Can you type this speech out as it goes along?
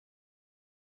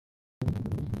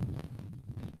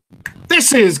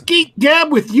This is Geek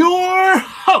Gab with your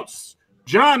hosts,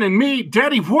 John and me,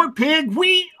 Daddy Warpig.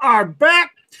 We are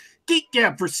back. Geek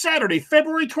Gab for Saturday,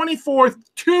 February 24th,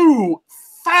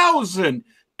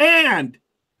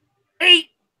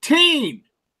 2018.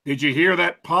 Did you hear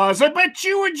that pause? I bet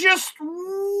you were just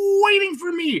waiting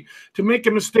for me to make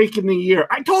a mistake in the year.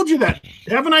 I told you that.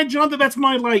 Haven't I, John? That's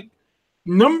my,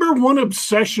 number one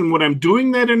obsession when I'm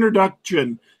doing that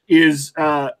introduction is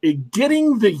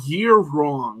getting the year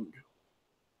wrong.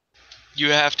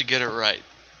 You have to get it right.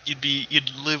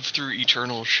 You'd live through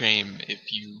eternal shame if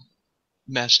you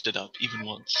messed it up even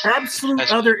once.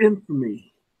 Absolute utter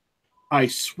infamy. I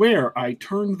swear I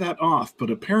turned that off,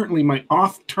 but apparently my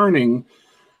off turning,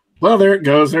 well, there it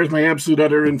goes. There's my absolute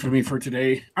utter infamy for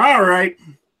today. All right.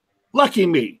 Lucky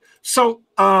me. So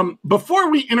before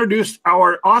we introduce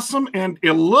our awesome and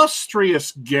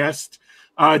illustrious guest,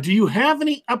 do you have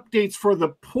any updates for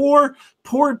the poor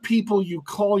people you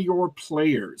call your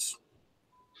players?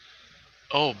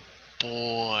 Oh,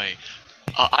 boy.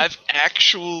 I've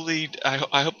actually...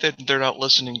 I hope that they're not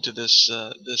listening to this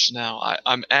now.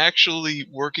 I'm actually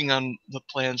working on the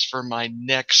plans for my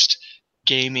next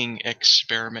gaming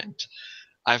experiment.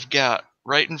 I've got,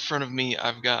 right in front of me,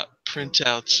 I've got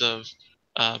printouts of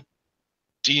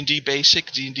D&D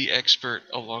Basic, D&D Expert,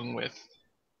 along with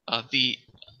the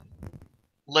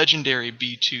legendary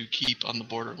B2 Keep on the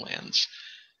Borderlands.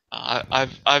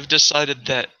 I've decided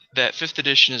that 5th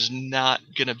edition is not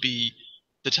gonna be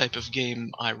the type of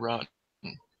game I run,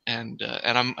 and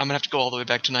I'm gonna have to go all the way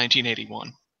back to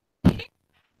 1981. Did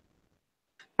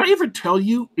I ever tell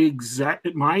you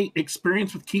my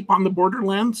experience with Keep on the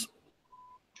Borderlands?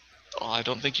 Oh, I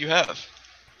don't think you have.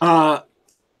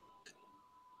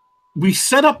 We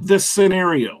set up this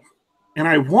scenario, and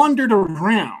I wandered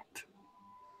around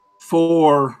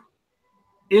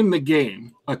in the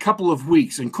game a couple of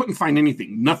weeks and couldn't find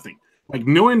anything, nothing. Like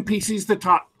no NPCs to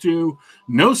talk to,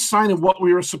 no sign of what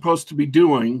we were supposed to be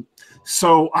doing.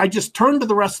 So I just turned to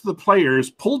the rest of the players,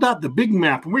 pulled out the big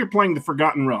map, and we were playing the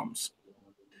Forgotten Realms.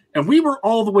 And we were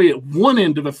all the way at one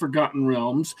end of the Forgotten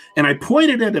Realms, and I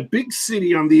pointed at a big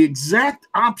city on the exact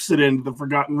opposite end of the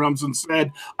Forgotten Realms and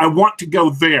said, I want to go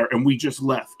there, and we just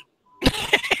left.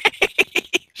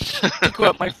 To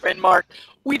quote my friend Mark,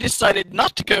 we decided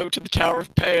not to go to the Tower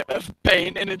of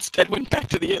Pain and instead went back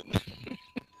to the inn.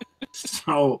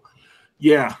 So,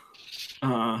 yeah.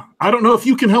 I don't know if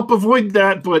you can help avoid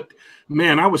that, but,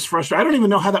 man, I was frustrated. I don't even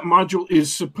know how that module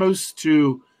is supposed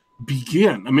to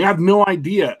begin. I mean, I have no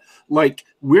idea,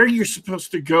 where you're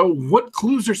supposed to go, what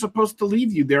clues are supposed to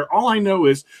leave you there. All I know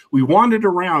is we wandered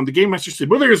around. The game master said,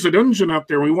 well, there's a dungeon out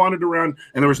there. We wandered around,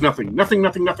 and there was nothing. And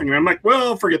I'm like,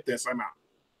 well, forget this. I'm out.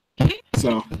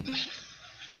 So,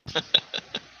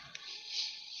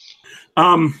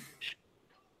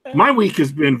 my week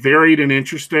has been varied and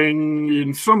interesting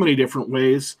in so many different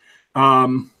ways. I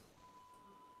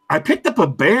picked up a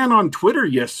ban on Twitter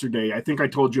yesterday. I think I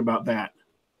told you about that.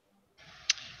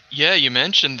 Yeah, you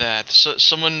mentioned that. So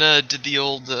someone did the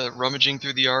old rummaging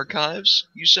through the archives,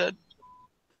 you said?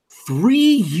 3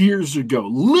 years ago,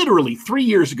 literally 3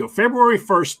 years ago, February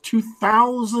 1st,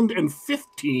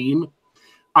 2015,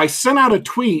 I sent out a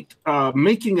tweet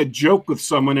making a joke with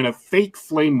someone in a fake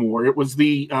flame war. It was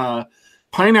the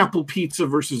pineapple pizza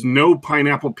versus no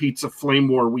pineapple pizza flame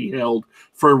war we held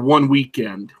for one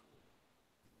weekend.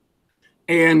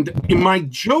 And in my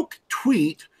joke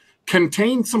tweet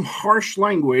contained some harsh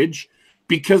language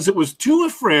because it was to a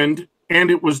friend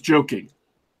and it was joking.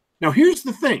 Now, here's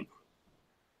the thing.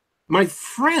 My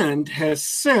friend has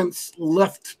since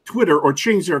left Twitter or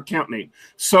changed their account name.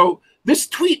 So this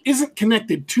tweet isn't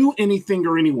connected to anything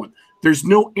or anyone. There's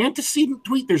no antecedent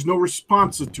tweet. There's no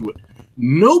response to it.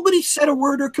 Nobody said a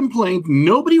word or complained.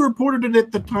 Nobody reported it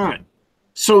at the time.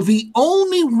 So the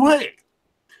only way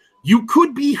you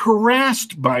could be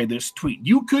harassed by this tweet,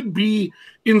 you could be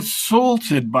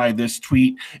insulted by this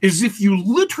tweet, is if you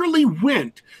literally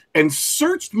went and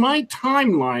searched my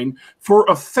timeline for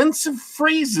offensive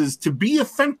phrases to be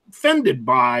offended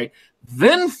by,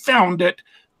 then found it,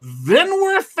 then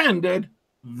were offended,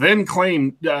 then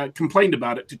complained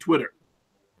about it to Twitter.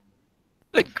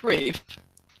 Good grief.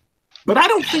 But I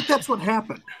don't think that's what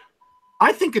happened.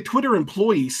 I think a Twitter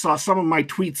employee saw some of my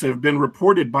tweets that have been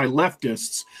reported by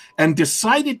leftists and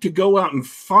decided to go out and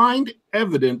find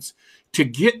evidence to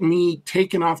get me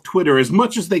taken off Twitter as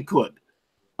much as they could.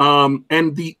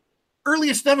 And the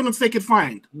earliest evidence they could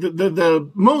find, the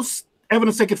most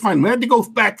evidence they could find, they had to go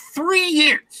back 3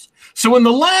 years. So in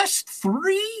the last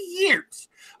 3 years,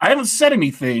 I haven't said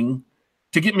anything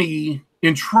to get me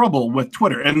in trouble with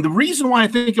Twitter. And the reason why I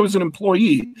think it was an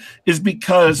employee is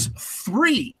because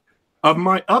 3 of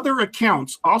my other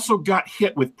accounts also got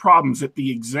hit with problems at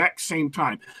the exact same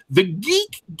time. The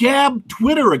Geek Gab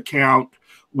Twitter account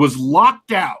was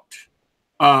locked out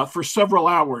for several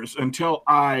hours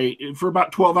for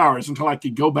about 12 hours until I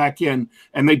could go back in,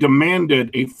 and they demanded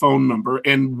a phone number.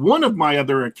 And one of my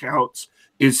other accounts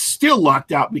is still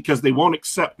locked out because they won't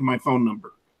accept my phone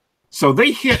number. So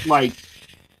they hit like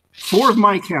 4 of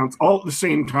my accounts all at the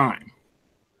same time.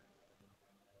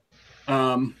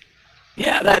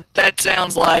 Yeah, that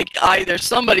sounds like either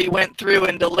somebody went through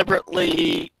and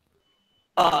deliberately,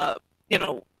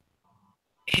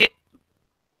 hit,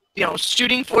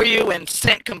 shooting for you and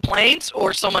sent complaints,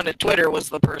 or someone at Twitter was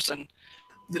the person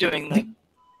doing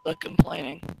the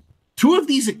complaining. 2 of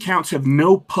these accounts have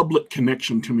no public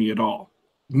connection to me at all.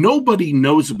 Nobody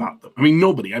knows about them. I mean,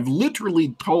 nobody. I've literally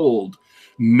told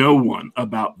no one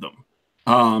about them.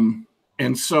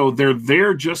 And so they're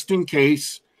there just in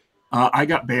case I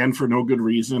got banned for no good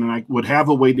reason, and I would have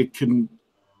a way to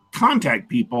contact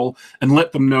people and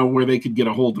let them know where they could get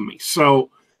a hold of me. So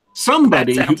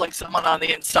somebody... That sounds like someone on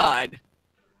the inside.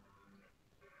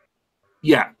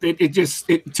 Yeah,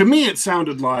 to me it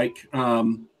sounded like,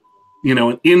 an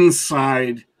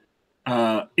inside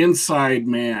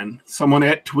man, someone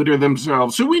at Twitter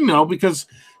themselves, who we know because,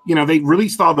 they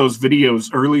released all those videos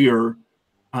earlier,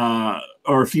 or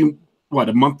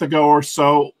a month ago or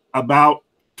so, about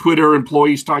Twitter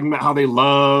employees talking about how they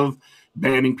love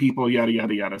banning people, yada,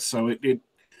 yada, yada. So it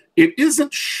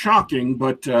isn't shocking,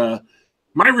 but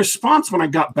my response when I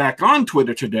got back on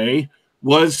Twitter today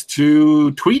was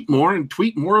to tweet more and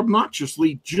tweet more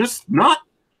obnoxiously, just not,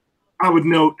 I would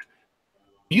note,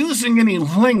 using any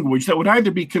language that would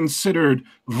either be considered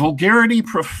vulgarity,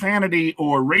 profanity,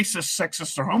 or racist,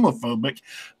 sexist, or homophobic,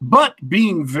 but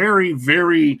being very,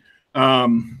 very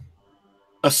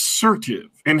assertive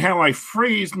in how I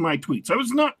phrased my tweets. I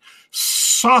was not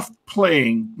soft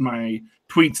playing my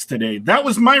tweets today. That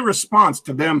was my response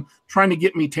to them trying to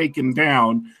get me taken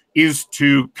down, is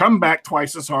to come back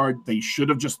twice as hard. They should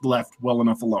have just left well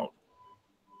enough alone.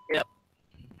 Yep.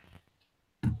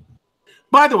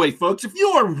 By the way, folks, if you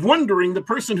are wondering the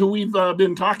person who we've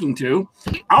been talking to,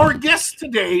 our guest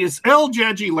today is L.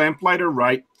 Judgy Lamplighter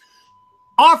Wright,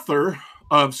 author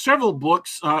of several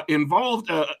books,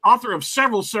 author of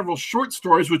several short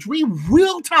stories, which we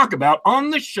will talk about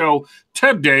on the show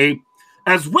today,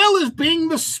 as well as being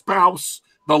the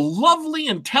lovely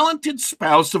and talented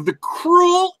spouse of the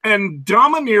cruel and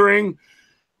domineering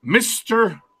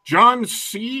Mr. John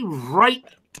C. Wright.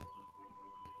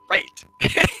 Right.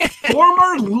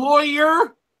 Former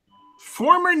lawyer,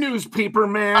 former newspaper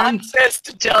man. I'm just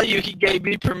to tell you he gave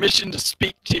me permission to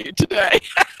speak to you today.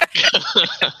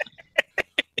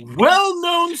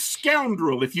 Well-known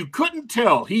scoundrel, if you couldn't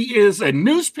tell. He is a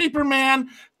newspaper man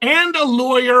and a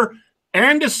lawyer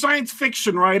and a science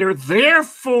fiction writer,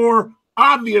 therefore,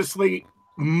 obviously,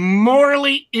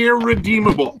 morally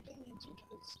irredeemable.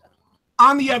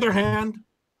 On the other hand,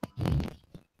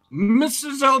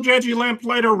 Mrs. L. Judgy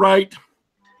Lamplighter Wright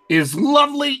is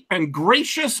lovely and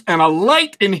gracious and a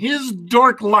light in his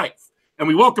dark life. And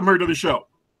we welcome her to the show.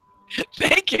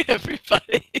 Thank you,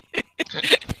 everybody.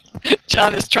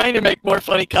 John is trying to make more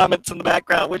funny comments in the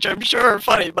background, which I'm sure are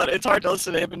funny, but it's hard to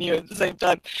listen to him and you at the same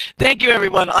time. Thank you,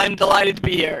 everyone. I'm delighted to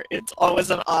be here. It's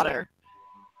always an honor.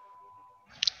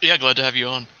 Yeah, glad to have you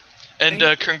on. And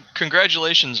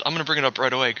congratulations. I'm going to bring it up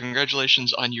right away.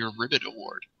 Congratulations on your Ribbit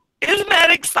Award. Isn't that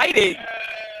exciting?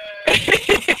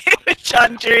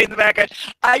 John cheering in the background.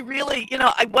 I really,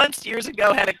 I once years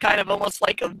ago had a kind of almost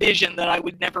like a vision that I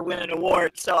would never win an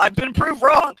award. So I've been proved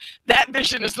wrong. That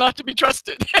vision is not to be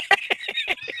trusted.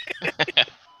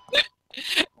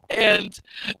 And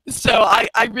so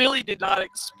I really did not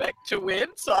expect to win.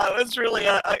 So it was really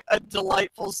a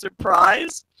delightful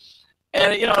surprise.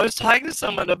 And, I was talking to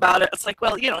someone about it. It's like,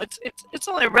 well, it's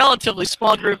only a relatively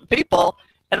small group of people.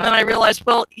 And then I realized,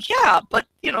 well, yeah, but,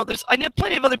 I know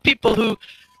plenty of other people who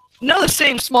know the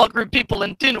same small group of people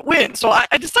and didn't win. So I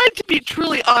decided to be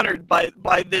truly honored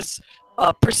by this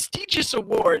prestigious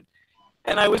award.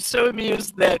 And I was so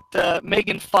amused that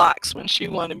Megan Fox, when she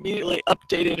won, immediately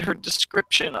updated her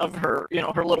description of her,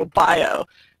 her little bio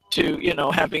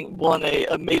to, having won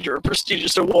a major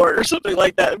prestigious award or something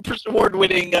like that,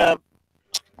 award-winning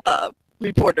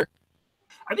reporter.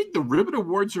 I think the Ribbit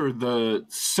Awards are the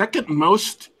second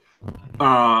most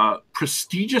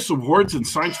prestigious awards in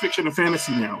science fiction and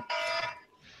fantasy now.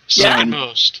 Second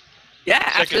most. Yeah,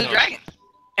 after the Dragon.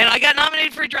 And I got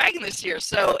nominated for a Dragon this year,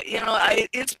 so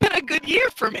it's been a good year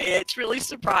for me. It's really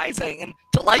surprising and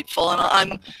delightful,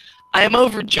 and I am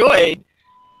overjoyed.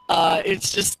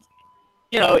 It's just,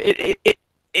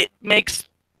 it makes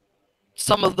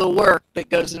some of the work that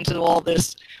goes into all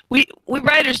this. We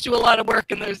writers do a lot of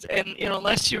work, and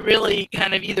unless you really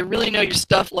kind of either really know your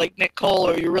stuff like Nick Cole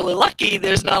or you're really lucky,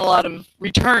 there's not a lot of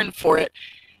return for it.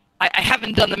 I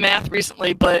haven't done the math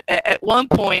recently, but at one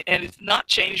point, and it's not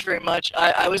changed very much,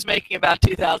 I was making about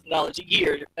 $2,000 a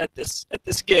year at this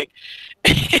gig.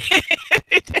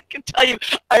 I can tell you,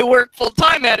 I work full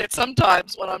time at it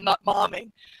sometimes when I'm not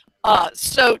momming.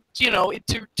 So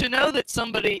to know that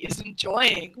somebody is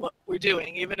enjoying what we're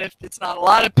doing, even if it's not a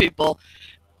lot of people,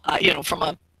 from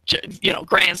a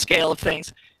grand scale of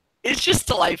things, it's just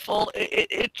delightful.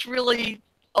 It's really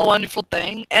a wonderful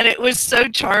thing, and it was so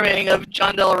charming of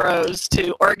John Della Rose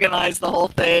to organize the whole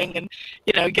thing and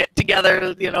get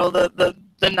together the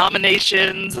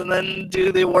nominations and then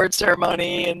do the award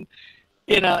ceremony, and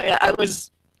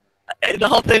the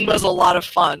whole thing was a lot of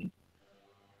fun.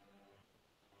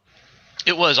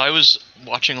 It was. I was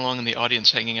watching along in the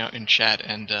audience, hanging out in chat,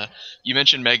 and you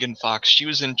mentioned Megan Fox. She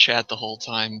was in chat the whole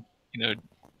time.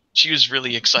 She was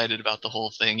really excited about the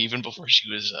whole thing, even before she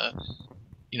was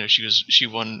she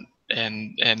won,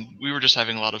 and we were just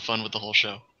having a lot of fun with the whole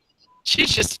show.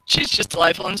 She's just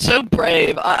delightful and so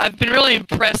brave. I've been really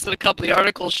impressed at a couple of the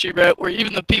articles she wrote, where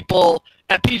even the people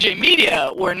at PJ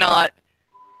Media were not,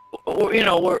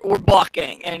 were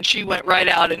balking, and she went right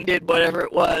out and did whatever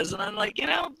it was. And I'm like,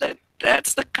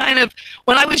 that's the kind of,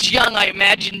 when I was young, I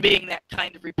imagined being that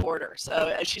kind of reporter.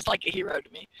 So she's like a hero to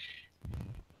me.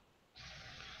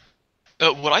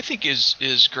 What I think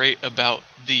is great about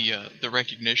the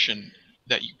recognition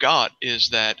that you got is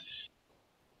that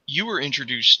you were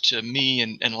introduced to me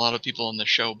and a lot of people on the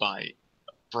show by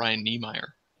Brian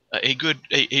Niemeyer,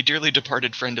 a dearly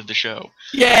departed friend of the show.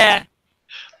 Yeah.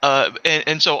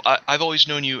 And so I've always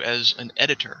known you as an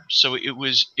editor, so it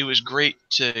was great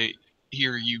to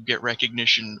hear you get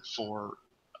recognition for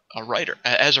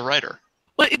as a writer.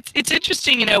 Well, it's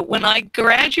interesting, when I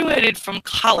graduated from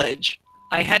college,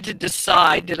 I had to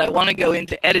decide, did I want to go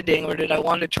into editing or did I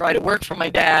want to try to work for my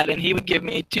dad? And he would give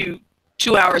me two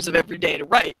hours of every day to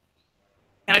write.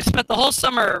 And I spent the whole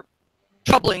summer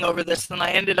troubling over this, and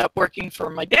I ended up working for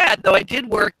my dad, though I did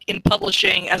work in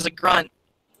publishing as a grunt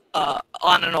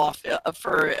on and off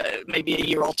for maybe a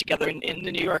year altogether in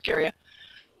the New York area.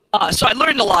 So I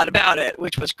learned a lot about it,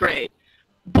 which was great.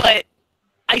 But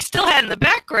I still had in the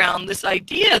background this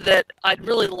idea that I'd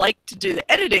really like to do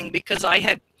the editing, because I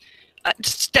had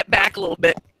step back a little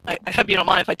bit. I hope you don't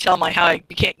mind if I tell how I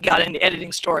got into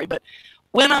editing story. But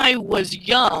when I was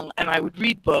young and I would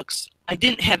read books, I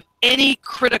didn't have any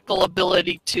critical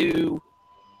ability to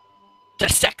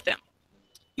dissect them.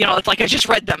 It's like I just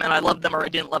read them and I loved them or I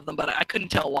didn't love them, but I couldn't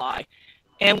tell why.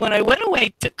 And when I went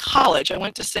away to college, I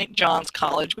went to St. John's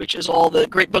College, which is all the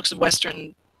great books of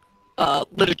Western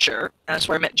literature, and that's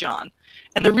where I met John.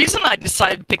 And the reason I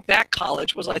decided to pick that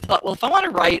college was I thought, well, if I want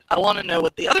to write, I want to know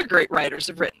what the other great writers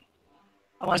have written.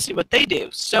 I want to see what they do.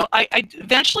 So I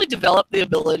eventually developed the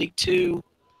ability to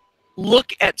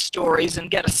look at stories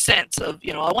and get a sense of,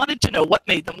 I wanted to know what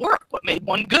made them work, what made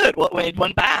one good, what made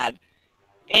one bad.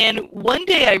 And one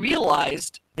day I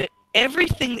realized that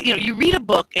everything, you read a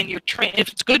book and if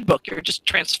it's a good book, you're just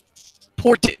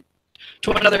transported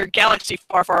to another galaxy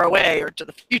far, far away, or to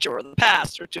the future or the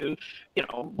past, or to,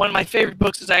 one of my favorite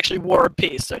books is actually War or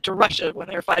Peace, so to Russia when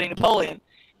they were fighting Napoleon.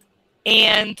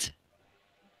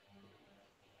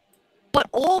 But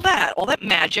all that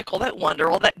magic, all that wonder,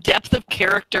 all that depth of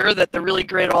character that the really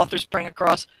great authors bring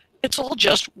across, it's all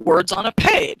just words on a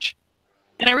page.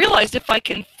 And I realized if I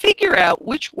can figure out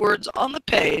which words on the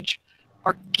page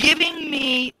are giving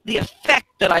me the effect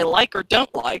that I like or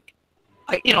don't like,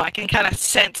 I can kind of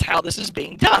sense how this is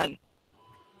being done.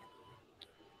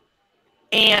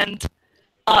 And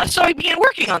so I began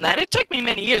working on that. It took me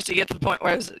many years to get to the point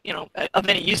where I was, of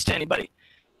any use to anybody.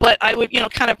 But I would,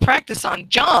 kind of practice on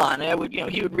John. I would,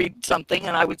 he would read something,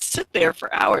 and I would sit there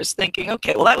for hours thinking,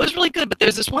 okay, well, that was really good, but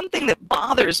there's this one thing that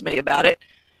bothers me about it.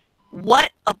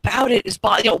 What about it is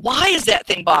why is that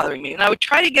thing bothering me? And I would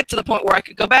try to get to the point where I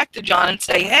could go back to John and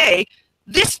say, hey,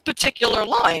 this particular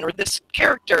line or this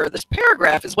character or this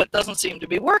paragraph is what doesn't seem to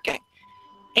be working.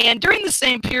 And during the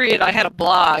same period, I had a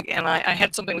blog, and I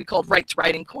had something we called Wright's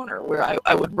Writing Corner, where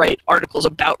I would write articles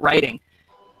about writing.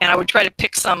 And I would try to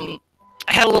pick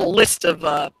I had a little list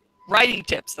of writing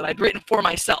tips that I'd written for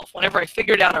myself. Whenever I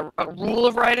figured out a rule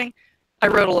of writing, I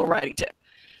wrote a little writing tip.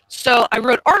 So I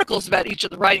wrote articles about each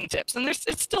of the writing tips, and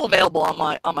it's still available on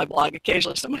my blog.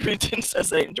 Occasionally someone reads it and says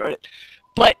they enjoyed it.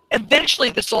 But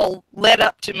eventually this all led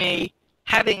up to me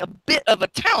having a bit of a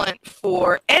talent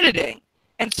for editing.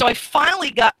 And so I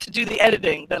finally got to do the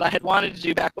editing that I had wanted to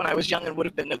do back when I was young and would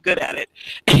have been no good at it.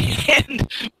 And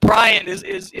Brian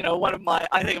is one of my,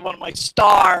 I think, one of my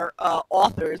star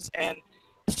authors, and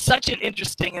such an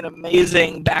interesting and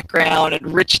amazing background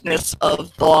and richness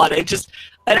of thought. It just,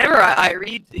 whenever I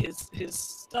read his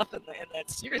stuff in that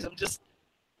series, I'm just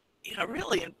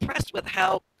really impressed with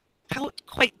how it's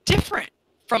quite different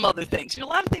from other things. A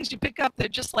lot of things you pick up, they're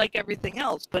just like everything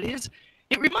else, but it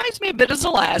reminds me a bit of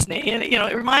Zelazny, and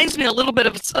it reminds me a little bit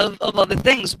of other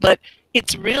things, but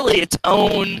it's really its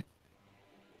own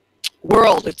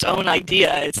world, its own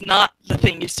idea. It's not the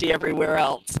thing you see everywhere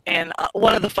else. And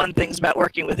one of the fun things about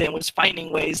working with him was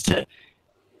finding ways to,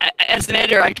 as an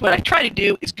editor, what I try to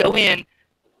do is go in,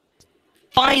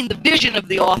 find the vision of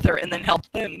the author, and then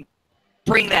help them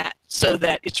bring that so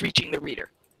that it's reaching the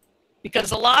reader. Because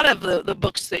a lot of the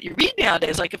books that you read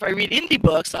nowadays, like if I read indie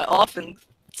books, I often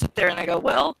sit there and I go,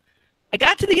 well, I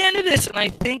got to the end of this and I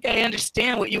think I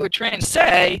understand what you were trying to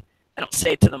say. I don't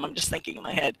say it to them, I'm just thinking in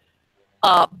my head.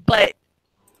 But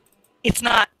it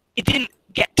didn't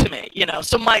get to me,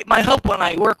 So my hope when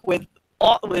I work with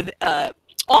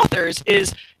authors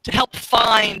is to help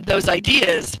find those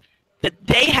ideas that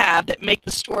they have that make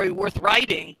the story worth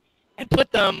writing and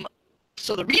put them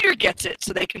so the reader gets it,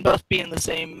 so they can both be in the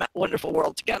same wonderful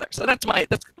world together. So that's my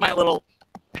little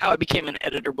how I became an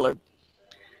editor blurb.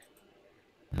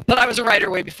 But I was a writer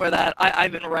way before that.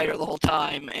 I've been a writer the whole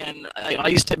time, and I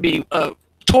used to be a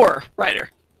Tor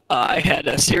writer. I had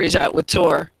a series out with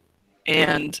Tor,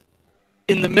 and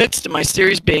in the midst of my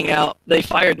series being out, they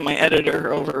fired my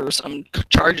editor over some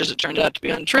charges that turned out to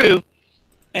be untrue,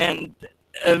 and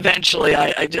eventually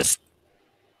I just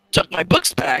took my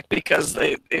books back because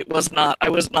I was not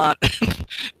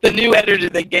the new editor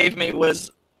they gave me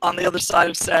was on the other side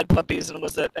of Sad Puppies and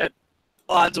was at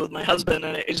odds with my husband,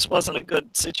 and it just wasn't a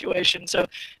good situation. So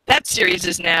that series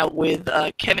is now with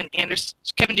Kevin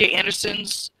J.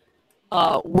 Anderson's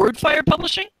Wordfire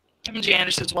Publishing. Kevin J.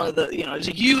 Anderson's one of the, he's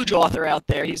a huge author out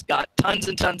there. He's got tons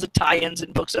and tons of tie-ins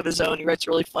and books of his own. He writes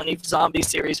really funny zombie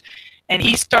series. And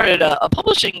he started a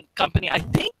publishing company, I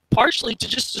think, partially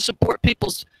to support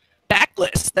people's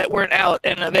backlists that weren't out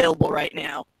and available right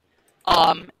now.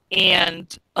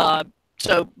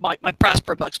 So my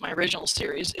Prosper books, my original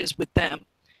series, is with them.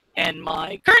 And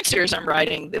my current series I'm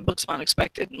writing, The Books of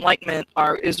Unexpected Enlightenment,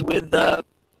 is with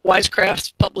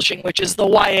Wisecrafts Publishing, which is the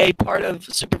YA part of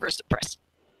Superversive Press.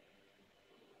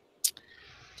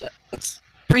 So that's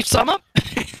a brief sum up.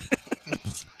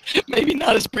 Maybe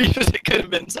not as brief as it could have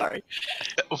been, sorry.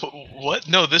 What?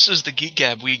 No, this is the Geek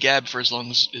Gab. We gab for as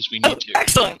long as we need to.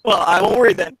 Excellent. Well, I won't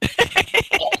worry then.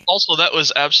 Also, that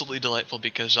was absolutely delightful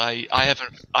because I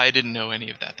didn't know any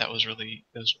of that. That was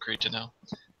great to know.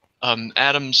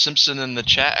 Adam Simpson in the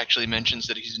chat actually mentions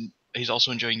that he's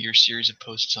also enjoying your series of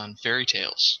posts on fairy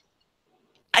tales.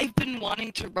 I've been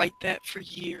wanting to write that for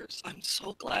years. I'm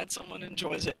so glad someone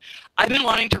enjoys it. I've been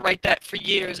wanting to write that for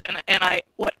years, and I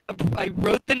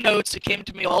wrote the notes. It came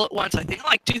to me all at once, I think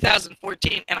like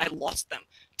 2014, and I lost them.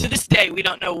 To this day, we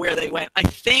don't know where they went. I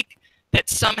think that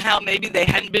somehow maybe they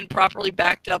hadn't been properly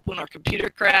backed up when our computer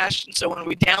crashed, and so when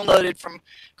we downloaded from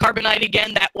Carbonite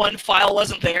again, that one file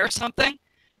wasn't there or something.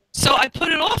 So I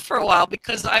put it off for a while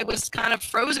because I was kind of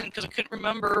frozen because I couldn't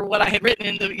remember what I had written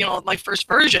in my first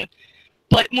version.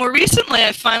 But more recently,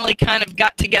 I finally kind of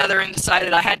got together and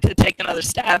decided I had to take another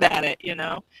stab at it,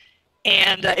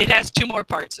 And it has 2 more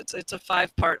parts. It's a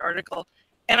 5-part article.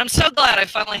 And I'm so glad I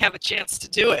finally have a chance to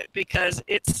do it because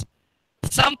it's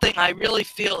something I really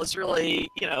feel is really,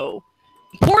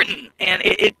 important. And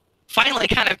it finally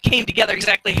kind of came together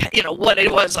exactly, what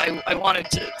it was I wanted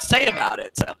to say about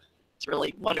it. So it's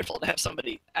really wonderful to have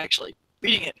somebody actually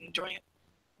reading it and enjoying it.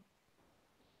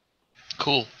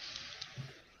 Cool.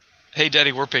 Hey,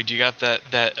 Daddy Warpig, you got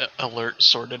that alert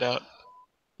sorted out?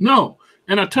 No.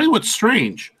 And I'll tell you what's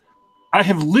strange. I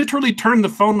have literally turned the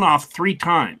phone off 3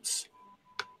 times.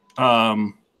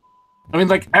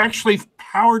 Actually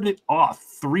powered it off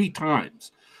 3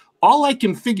 times. All I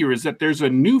can figure is that there's a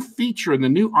new feature in the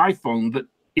new iPhone that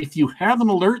if you have an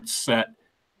alert set,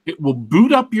 it will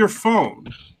boot up your phone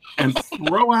and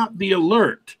throw out the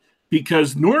alert.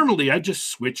 Because normally I just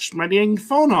switched my dang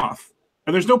phone off.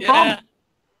 And there's no problem.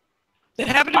 It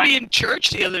happened to me in church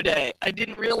the other day. I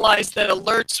didn't realize that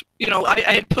alerts,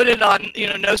 I had put it on,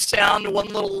 no sound, 1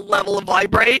 little level of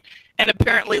vibrate, and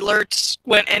apparently alerts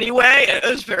went anyway. It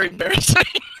was very embarrassing.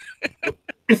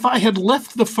 If I had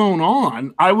left the phone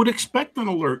on, I would expect an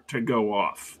alert to go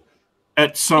off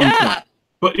at some point.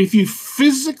 But if you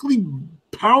physically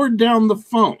powered down the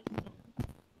phone,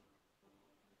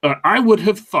 I would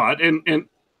have thought, and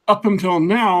up until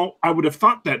now, I would have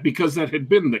thought that because that had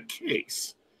been the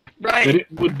case. Right. That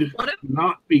it would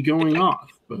not be going off.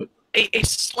 But a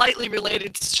slightly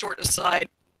related short aside,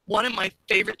 one of my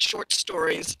favorite short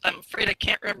stories, I'm afraid I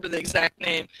can't remember the exact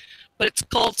name, but it's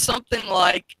called something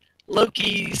like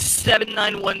Loki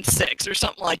 7916 or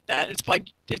something like that. It's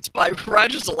by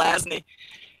Roger Zelazny,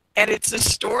 and it's a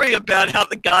story about how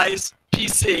the guy's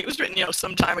PC, it was written,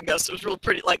 some time ago, so it was real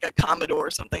pretty, like a Commodore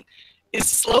or something, is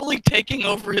slowly taking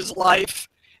over his life,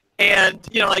 and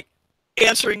like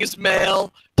answering his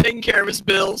mail, taking care of his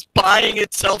bills, buying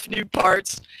itself new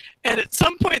parts. And at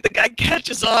some point, the guy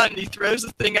catches on and he throws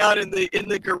the thing out in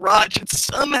the garage, and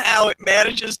somehow it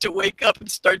manages to wake up and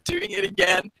start doing it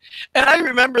again. And I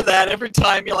remember that every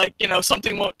time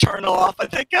something won't turn off. I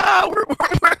think, we're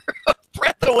a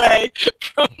breath away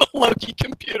from the Loki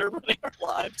computer running our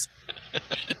lives.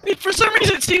 For some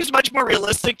reason, it seems much more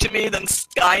realistic to me than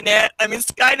Skynet. I mean,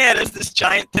 Skynet is this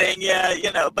giant thing,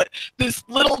 but this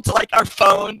little, like our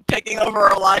phone taking over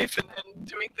our life and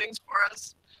doing things for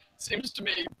us seems to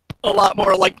me a lot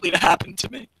more likely to happen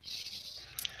to me.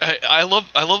 I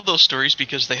love those stories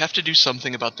because they have to do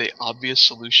something about the obvious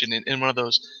solution in one of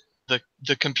those.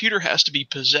 The computer has to be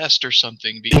possessed or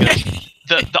something, because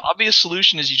the obvious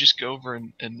solution is you just go over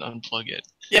and unplug it.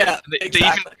 Yeah,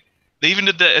 exactly. They even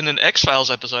did that in an X-Files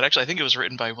episode. Actually, I think it was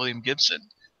written by William Gibson,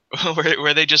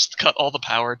 where they just cut all the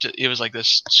power to. It was like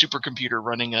this supercomputer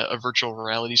running a virtual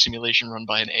reality simulation run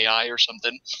by an AI or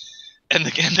something. And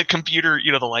the computer,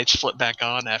 the lights flip back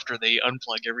on after they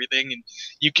unplug everything, and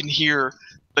you can hear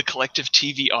the collective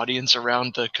TV audience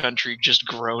around the country just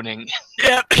groaning.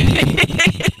 Yep.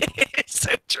 It's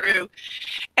so true.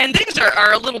 And things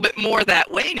are a little bit more that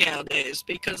way nowadays,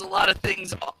 because a lot of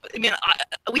things,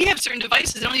 we have certain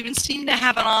devices that don't even seem to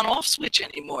have an on-off switch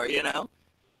anymore, I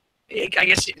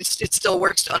guess it still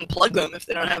works to unplug them if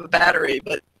they don't have a battery,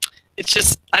 but it's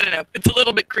just, I don't know, it's a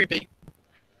little bit creepy.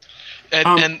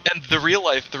 And the real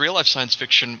life science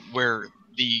fiction where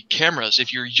the cameras,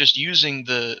 if you're just using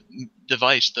the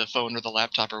device, the phone or the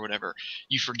laptop or whatever,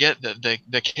 you forget that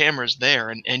the camera's there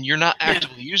and you're not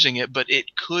actively using it, but it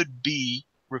could be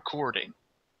recording.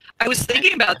 I was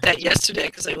thinking about that yesterday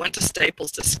because I went to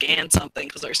Staples to scan something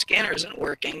because our scanner isn't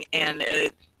working, and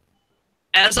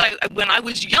when I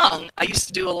was young, I used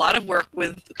to do a lot of work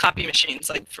with copy machines,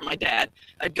 like for my dad.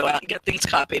 I'd go out and get things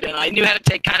copied, and I knew how to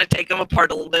take them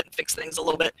apart a little bit and fix things a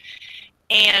little bit.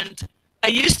 And I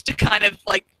used to kind of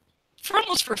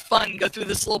almost for fun, go through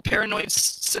this little paranoid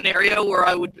scenario where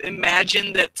I would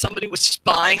imagine that somebody was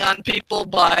spying on people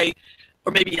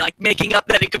or maybe like making up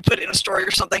that it could put in a story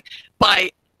or something,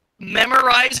 by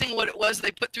memorizing what it was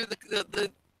they put through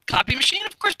the copy machine.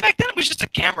 Of course, back then it was just a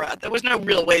camera. There was no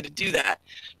real way to do that.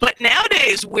 But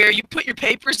nowadays, where you put your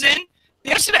papers in,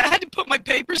 yesterday I had to put my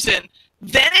papers in,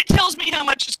 then it tells me how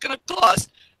much it's going to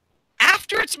cost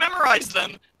after it's memorized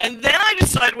them, and then I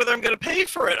decide whether I'm going to pay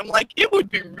for it. I'm like, it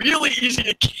would be really easy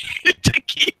to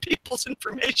keep people's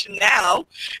information now.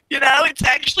 It's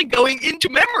actually going into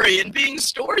memory and being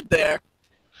stored there.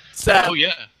 So. Oh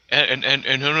yeah.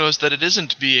 And who knows that it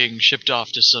isn't being shipped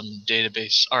off to some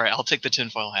database. All right, I'll take the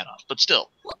tinfoil hat off, but still.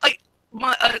 Well, I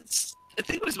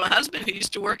think it was my husband who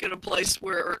used to work at a place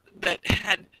that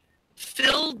had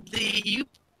filled the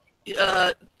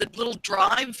little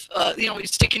drive, you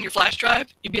stick in your flash drive,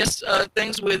 UBS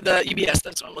things with UBS,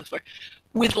 that's what I'm looking for,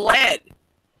 with lead,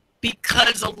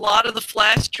 because a lot of the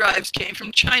flash drives came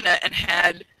from China and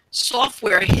had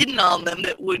software hidden on them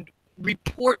that would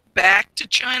report back to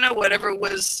China whatever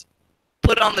was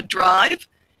put on the drive.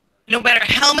 No matter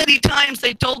how many times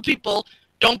they told people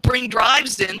don't bring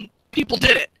drives in, people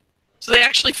did it. So they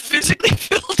actually physically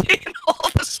filled in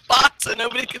all the spots so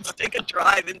nobody could stick a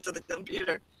drive into the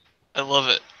computer. I love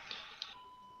it.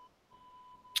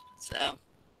 So,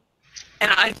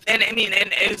 and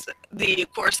as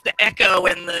of course the Echo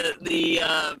and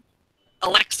the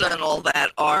Alexa and all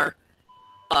that are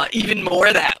even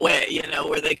more that way,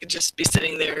 where they could just be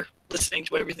sitting there listening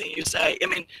to everything you say.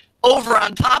 Over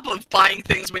on top of buying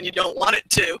things when you don't want it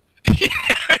to.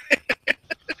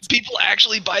 People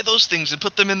actually buy those things and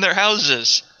put them in their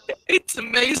houses. It's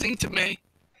amazing to me.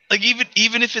 Like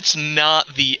even if it's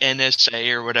not the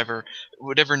NSA or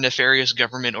whatever nefarious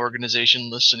government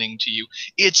organization listening to you,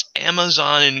 it's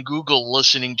Amazon and Google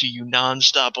listening to you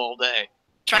nonstop all day.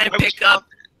 Trying to pick up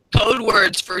code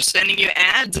words for sending you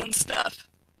ads and stuff.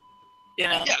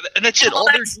 Yeah, and that's it.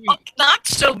 That's not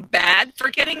so bad for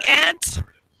getting ads.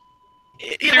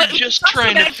 They're just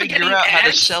trying to figure out how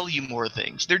to sell you more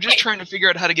things. They're just trying to figure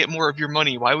out how to get more of your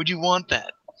money. Why would you want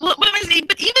that? Well, but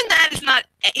even that is not,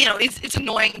 it's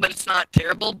annoying, but it's not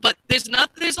terrible. But there's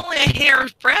only a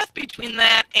hair's breadth between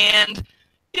that and,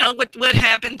 what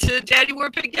happened to Daddy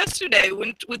Warpig yesterday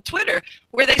with Twitter,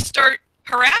 where they start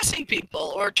harassing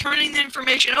people or turning the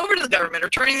information over to the government or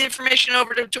turning the information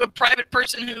over to a private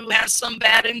person who has some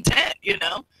bad intent, you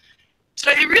know?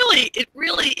 So it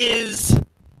really is,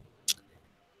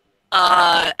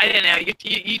 I don't know,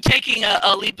 you're taking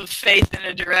a leap of faith in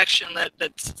a direction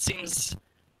that seems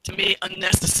to me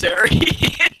unnecessary.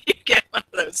 You get one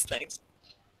of those things.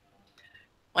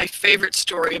 My favorite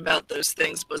story about those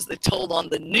things was they told on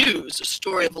the news a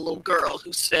story of a little girl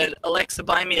who said, "Alexa,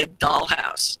 buy me a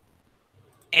dollhouse."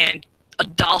 And a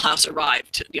dollhouse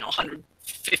arrived, you know, $150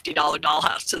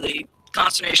 dollhouse, to the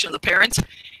consternation of the parents.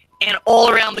 And all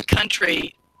around the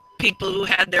country, people who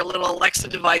had their little Alexa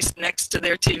device next to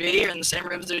their TV or in the same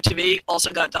room as their TV also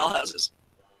got dollhouses.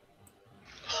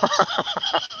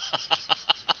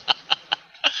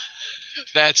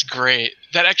 That's great.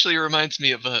 That actually reminds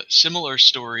me of a similar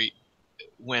story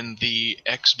when the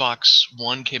Xbox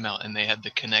One came out and they had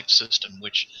the Kinect system,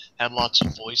 which had lots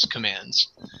of voice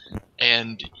commands.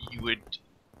 And you would,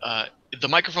 the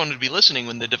microphone would be listening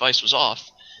when the device was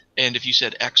off, and if you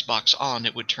said Xbox on,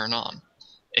 it would turn on.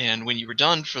 And when you were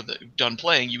done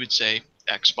playing, you would say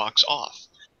Xbox off.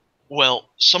 Well,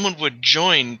 someone would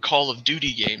join Call of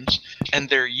Duty games, and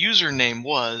their username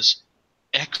was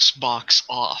Xbox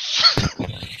off.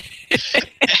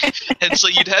 And so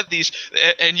you'd have these,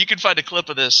 and you can find a clip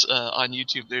of this on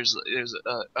YouTube. There's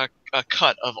a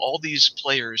cut of all these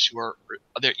players who are,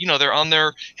 they're on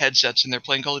their headsets and they're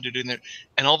playing Call of Duty,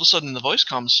 and all of a sudden in the voice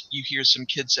comms you hear some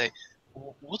kid say,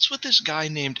 "What's with this guy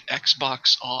named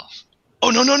Xbox off?" "Oh,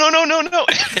 no,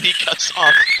 and he cuts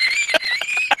off.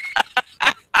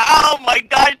 Oh my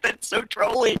God, that's so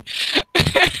trolly.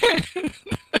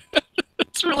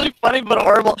 It's really funny but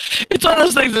horrible. It's one of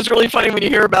those things that's really funny when you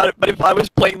hear about it, but if I was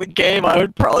playing the game, I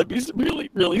would probably be really,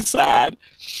 really sad.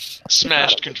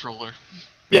 Smashed controller.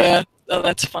 Yeah, oh,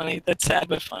 that's funny. That's sad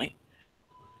but funny.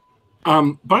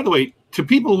 By the way, to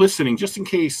people listening, just in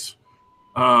case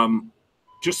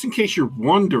you're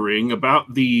wondering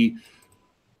about the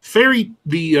series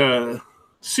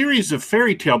of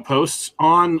fairy tale posts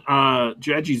on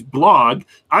Jaji's blog,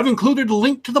 I've included a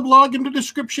link to the blog in the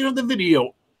description of the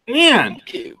video. And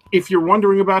if you're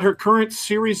wondering about her current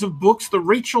series of books, the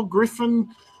Rachel Griffin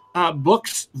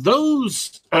books,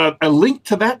 a link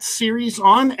to that series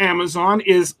on Amazon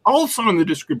is also in the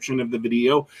description of the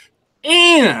video.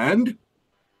 And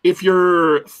if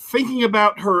you're thinking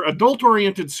about her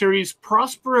adult-oriented series,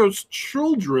 Prospero's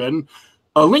Children,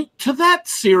 a link to that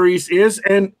series is,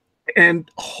 and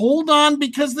hold on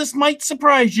because this might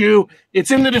surprise you, it's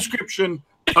in the description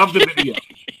of the video.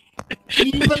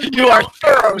 You are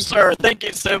thorough, sir. Thank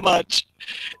you so much.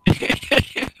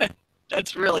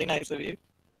 That's really nice of you.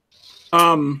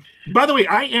 By the way,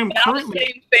 I am currently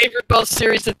in favor of both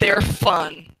series that they're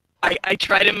fun. I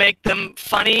try to make them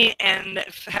funny and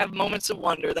have moments of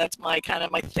wonder. That's my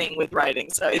thing with writing.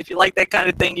 So if you like that kind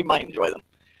of thing, you might enjoy them.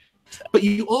 But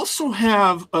you also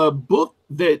have a book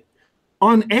that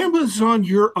on Amazon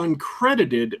you're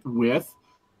uncredited with,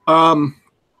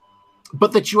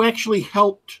 but that you actually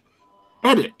helped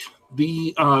edit,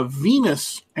 the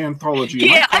Venus anthology.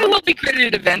 Yeah, I will be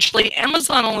credited eventually.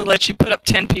 Amazon only lets you put up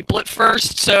 10 people at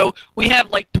first, so we have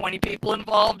like 20 people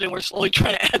involved, and we're slowly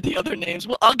trying to add the other names.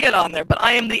 Well, I'll get on there, but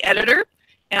I am the editor,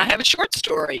 and I have a short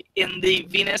story in the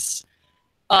Venus,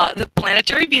 the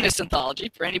Planetary Venus anthology.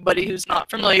 For anybody who's not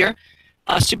familiar,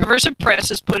 Superversive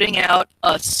Press is putting out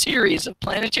a series of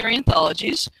planetary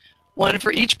anthologies, one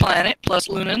for each planet, plus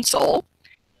Luna and Sol.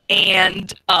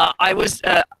 And I was,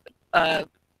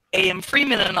 A.M.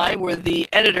 Freeman and I were the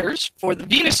editors for the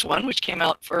Venus one, which came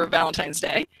out for Valentine's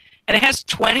Day. And it has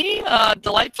 20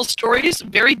 delightful stories,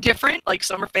 very different, like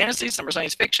some are fantasy, some are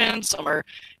science fiction, some are,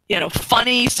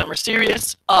 funny, some are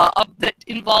serious, that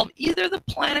involve either the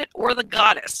planet or the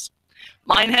goddess.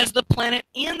 Mine has the planet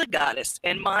and the goddess,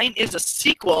 and mine is a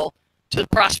sequel to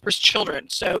Prosperous Children.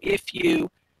 So if you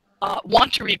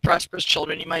want to read Prosperous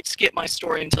Children, you might skip my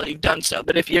story until you've done so.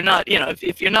 But if you're not,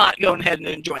 if you're not, go ahead and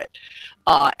enjoy it.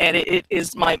 And it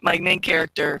is my main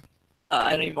character.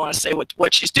 I don't even want to say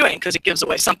what she's doing because it gives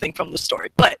away something from the story.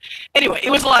 But anyway, it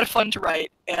was a lot of fun to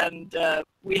write, and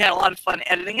we had a lot of fun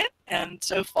editing it. And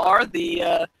so far,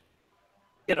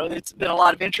 it's been a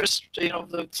lot of interest.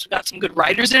 It's got some good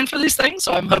writers in for these things,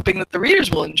 so I'm hoping that the readers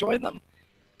will enjoy them.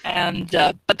 And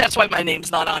but that's why my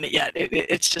name's not on it yet.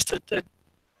 It's just a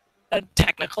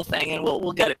technical thing, and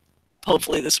we'll get it.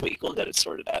 Hopefully this week we'll get it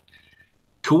sorted out.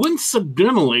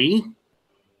 Coincidentally,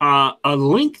 a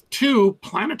link to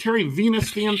Planetary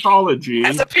Venus, the anthology,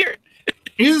 has appeared.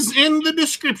 is in the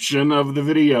description of the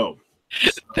video.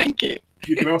 Thank you.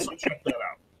 You can also check that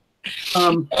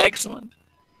out. Excellent.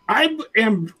 I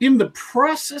am in the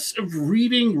process of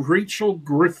reading Rachel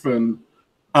Griffin,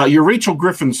 your Rachel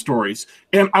Griffin stories,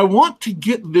 and I want to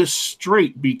get this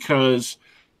straight because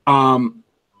I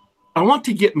want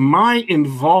to get my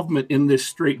involvement in this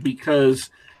straight because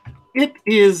it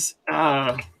is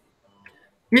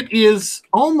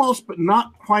almost but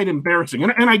not quite embarrassing.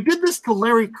 And I did this to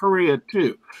Larry Correia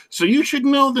too. So you should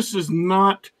know this is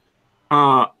not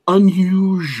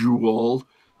unusual.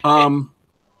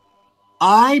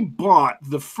 I bought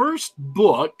the first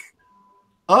book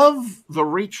of the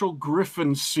Rachel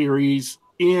Griffin series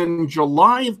in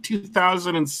July of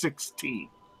 2016.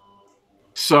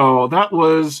 So that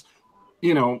was,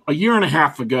 a year and a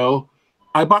half ago.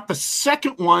 I bought the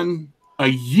second one a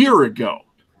year ago.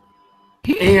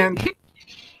 And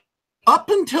up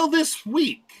until this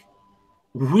week,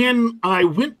 when I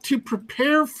went to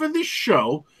prepare for this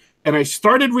show and I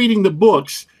started reading the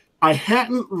books, I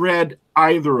hadn't read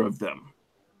either of them.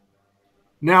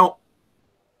 Now,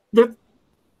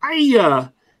 I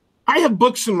have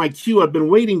books in my queue I've been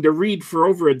waiting to read for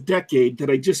over a decade that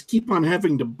I just keep on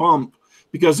having to bump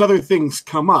because other things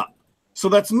come up. So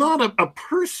that's not a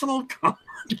personal commentary.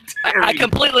 I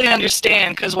completely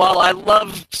understand, because while I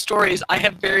love stories, I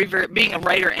have very, being a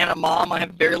writer and a mom, I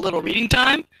have very little reading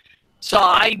time. So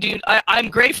I'm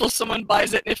grateful someone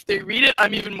buys it. If they read it,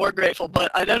 I'm even more grateful. But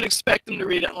I don't expect them to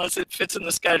read it unless it fits in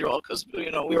the schedule, because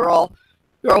we're all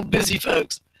busy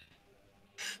folks.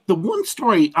 The one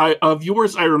story of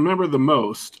yours I remember the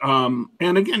most, and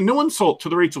again, no insult to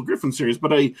the Rachel Griffin series,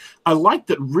 but I liked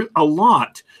it a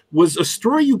lot, was a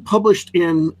story you published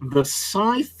in the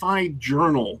Sci-Fi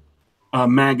Journal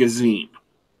magazine.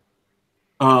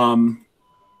 And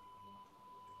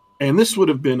this would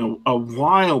have been a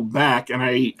while back, and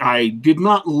I did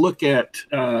not look at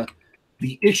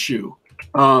the issue,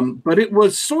 but it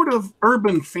was sort of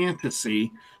urban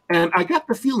fantasy. And I got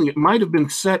the feeling it might have been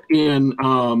set in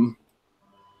the.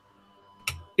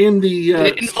 Did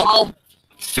it involve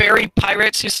fairy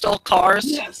pirates who stole cars?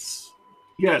 Yes.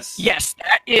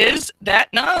 Yes, that.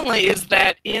 Not only is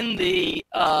that in the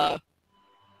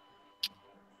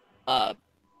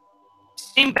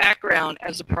same background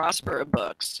as the Prospero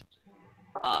books,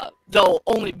 though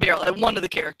only barely. One of the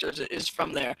characters is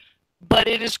from there, but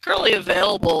it is currently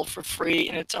available for free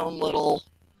in its own little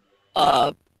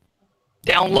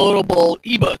downloadable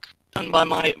ebook done by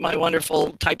my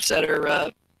wonderful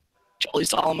typesetter, Chelsea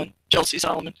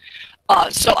Solomon.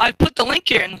 So I put the link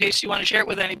here in case you want to share it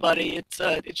with anybody.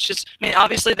 It's just,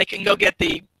 obviously they can go get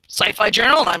the Sci-Fi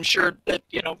Journal, and I'm sure that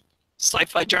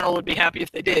Sci-Fi Journal would be happy if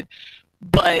they did.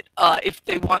 But if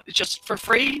they want just for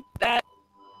free that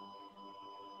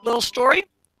little story,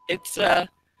 it's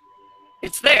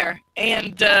there,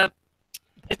 and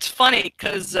it's funny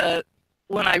because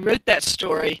when I wrote that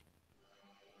story,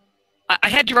 I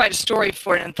had to write a story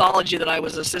for an anthology that I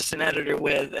was assistant editor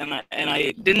with, and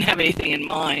I didn't have anything in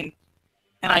mind.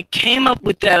 And I came up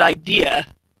with that idea,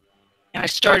 and I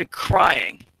started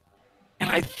crying. And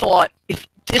I thought, if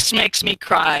this makes me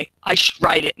cry, I should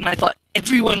write it. And I thought,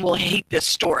 everyone will hate this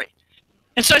story.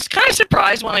 And so I was kind of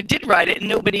surprised when I did write it and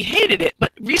nobody hated it.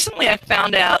 But recently I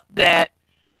found out that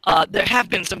there have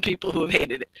been some people who have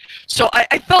hated it. So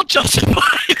I felt justified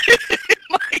in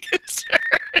my concern.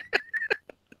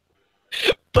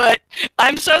 But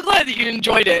I'm so glad that you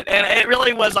enjoyed it, and it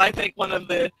really was, I think, one of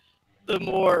the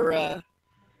more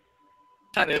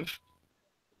kind of.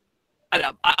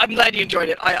 I'm glad you enjoyed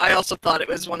it. I also thought it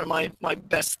was one of my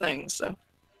best things. So.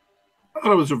 I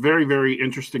thought it was a very, very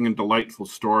interesting and delightful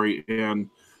story, and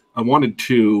I wanted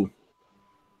to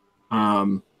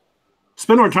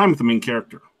spend more time with the main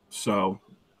character. So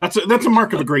that's a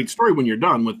mark of a great story when you're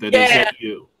done with it. Yeah. Is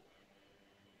you.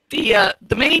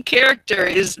 The main character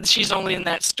she's only in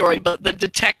that story, but the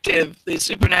detective, the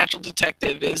supernatural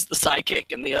detective, is the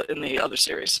sidekick in the other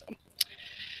series.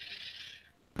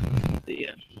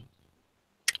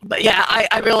 But yeah,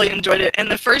 I really enjoyed it.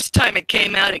 And the first time it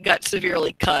came out, it got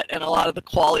severely cut, and a lot of the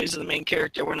qualities of the main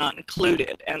character were not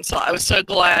included. And so I was so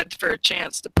glad for a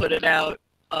chance to put it out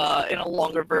in a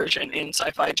longer version in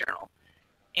Sci-Fi Journal.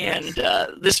 And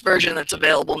this version that's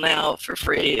available now for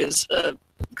free is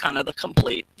kind of the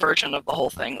complete version of the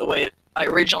whole thing, the way I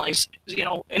originally,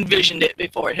 envisioned it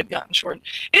before it had gotten shortened.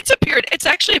 It's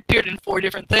actually appeared in 4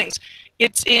 different things.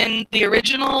 It's in the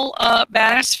original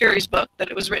Badass Fairies book that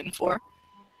it was written for.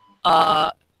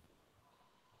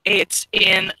 It's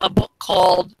in a book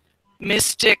called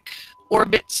Mystic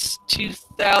Orbits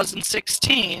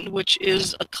 2016, which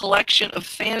is a collection of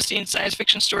fantasy and science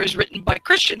fiction stories written by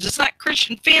Christians. It's not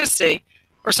Christian fantasy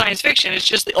or science fiction, it's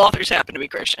just the authors happen to be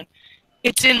Christian.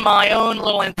 It's in my own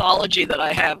little anthology that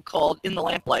I have called In the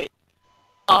Lamplight.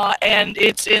 and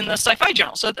it's in the Sci-Fi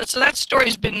Journal. So that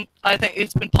story's been, I think,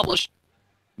 it's been published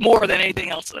more than anything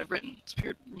else that I've written. It's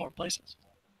appeared in more places.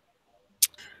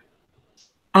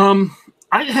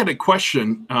 I had a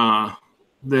question.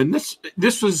 Then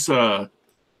this was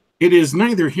it is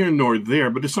neither here nor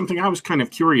there, but it's something I was kind of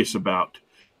curious about.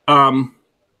 How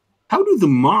do the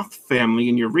Moth family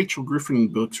in your Rachel Griffin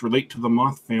books relate to the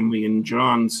Moth family in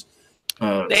John's?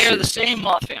 They are the same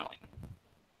Moth family,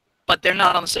 but they're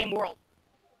not on the same world.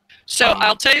 So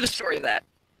I'll tell you the story of that.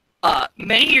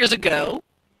 Many years ago,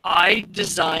 I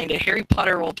designed a Harry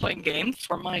Potter role-playing game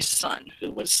for my son,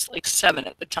 who was like 7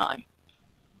 at the time.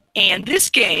 And this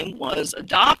game was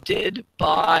adopted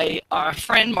by our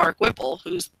friend Mark Whipple,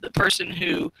 who's the person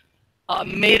who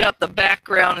made up the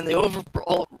background and the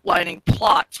overlining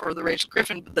plot for the Rachel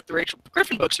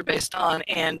Griffin books are based on,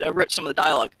 and wrote some of the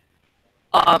dialogue.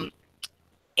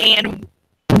 And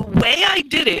the way I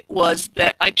did it was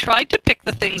that I tried to pick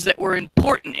the things that were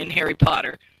important in Harry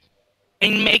Potter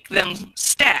and make them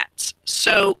stats.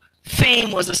 So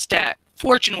fame was a stat,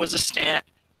 fortune was a stat,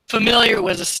 familiar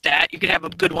was a stat. You could have a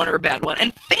good one or a bad one,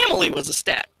 and family was a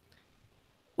stat.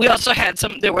 We also had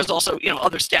there was also,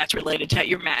 other stats related to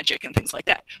your magic and things like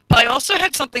that. But I also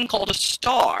had something called a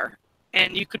star,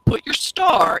 and you could put your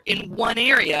star in one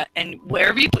area, and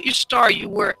wherever you put your star, you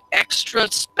were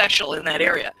extra special in that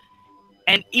area.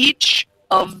 And each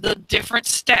of the different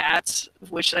stats,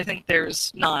 which I think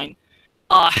there's 9,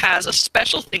 has a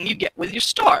special thing you get with your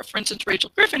star. For instance,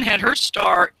 Rachel Griffin had her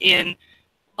star in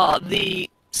the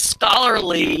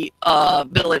scholarly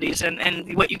abilities,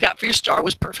 and what you got for your star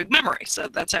was perfect memory. So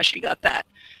that's how she got that.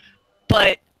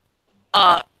 But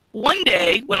one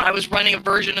day, when I was running a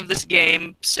version of this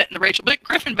game set in the Rachel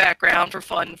Griffin background for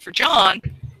fun for John,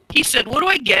 he said, "What do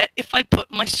I get if I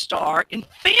put my star in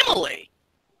family?"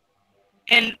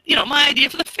 And my idea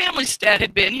for the family stat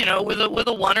had been, with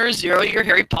a 1 or a 0, you're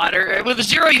Harry Potter. With a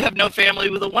 0, you have no family.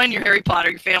 With a 1, you're Harry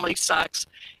Potter. Your family sucks.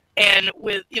 And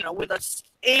with a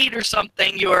 8 or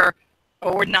something, or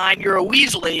 9, you're a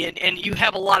Weasley, and you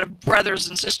have a lot of brothers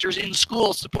and sisters in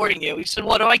school supporting you. He said,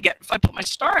 "What do I get if I put my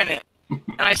star in it?"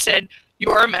 And I said,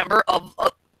 "You're a member of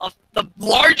the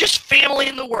largest family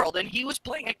in the world." And he was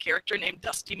playing a character named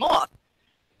Dusty Moth.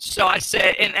 So I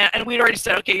said, and we'd already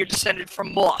said, okay, you're descended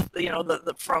from Moth,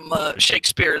 from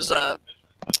Shakespeare's.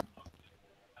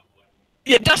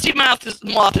 Yeah, Dusty Moth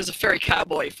is a fairy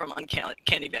cowboy from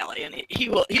Uncanny Valley, and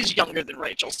he's younger than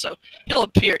Rachel, so he'll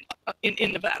appear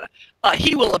in Nevada.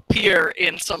 He will appear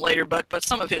in some later book, but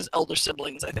some of his elder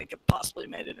siblings, I think, have possibly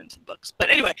made it into the books.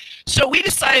 But anyway, so we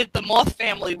decided the Moth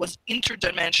family was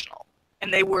interdimensional,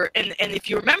 and they were, and if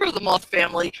you remember the Moth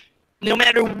family, no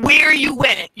matter where you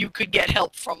went, you could get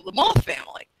help from the Moth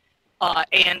family.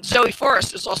 And Zoe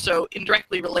Forrest is also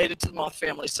indirectly related to the Moth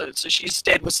family, so she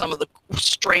stayed with some of the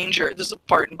stranger. There's a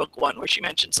part in book 1 where she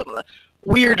mentioned some of the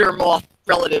weirder Moth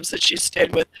relatives that she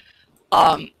stayed with.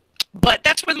 But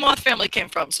that's where the Moth family came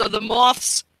from. So the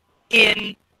moths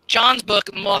in John's book,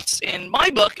 and the moths in my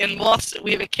book, and moths that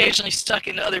we've occasionally stuck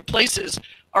into other places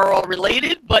are all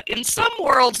related. But in some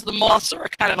worlds, the moths are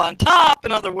kind of on top.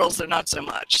 In other worlds, they're not so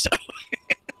much. So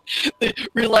the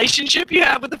relationship you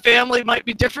have with the family might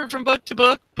be different from book to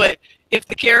book, but if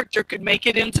the character could make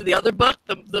it into the other book,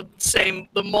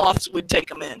 the moths would take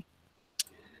them in.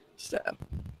 So,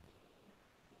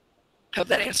 hope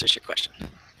that answers your question.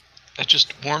 That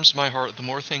just warms my heart. The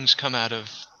more things come out of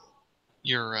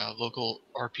your local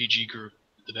RPG group,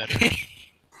 the better.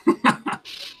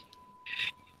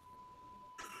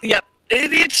 Yep,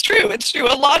 it's true. It's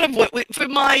true. A lot of what for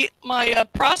my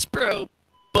Prospero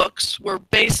books were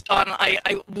based on, I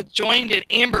joined an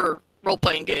Amber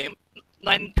role-playing game,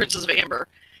 9 Princes of Amber,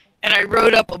 and I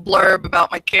wrote up a blurb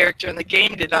about my character, and the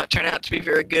game did not turn out to be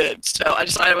very good. So I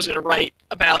decided I was going to write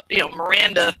about,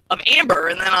 Miranda of Amber,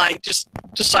 and then I just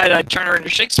decided I'd turn her into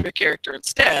a Shakespeare character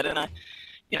instead. And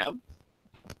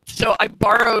so I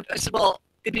said, well,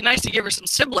 it'd be nice to give her some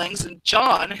siblings, and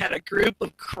John had a group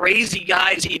of crazy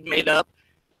guys he'd made up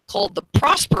called the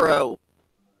Prospero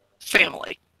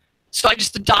family. So I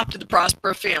just adopted the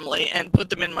Prospero family and put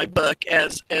them in my book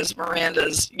as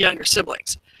Miranda's younger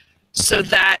siblings. So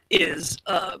that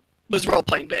was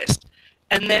role-playing based.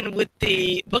 And then with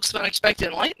the Books of Unexpected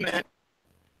Enlightenment,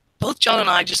 both John and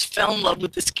I just fell in love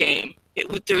with this game.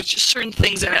 There was just certain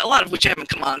things in it, a lot of which haven't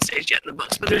come on stage yet in the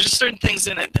books, but there's just certain things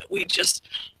in it that we just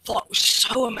thought was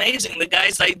so amazing. The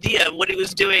guy's idea of what he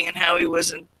was doing and how he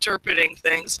was interpreting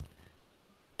things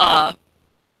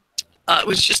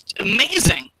was just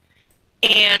amazing.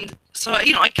 And so,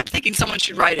 I kept thinking someone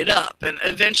should write it up, and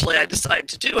eventually I decided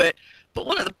to do it. But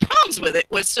one of the problems with it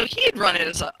was, so he had run it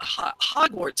as a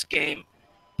Hogwarts game,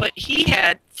 But he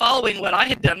had, following what I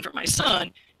had done for my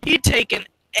son, he had taken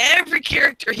every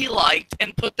character he liked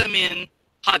and put them in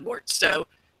Hogwarts. So,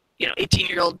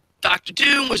 18-year-old Dr.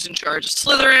 Doom was in charge of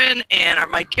Slytherin, and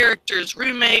my character's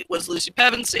roommate was Lucy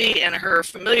Pevensey, and her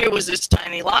familiar was this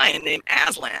tiny lion named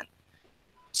Aslan.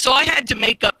 So I had to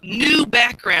make up new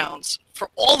backgrounds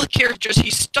for all the characters he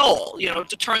stole,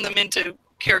 to turn them into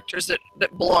characters that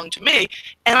belong to me.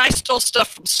 And I stole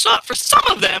stuff for some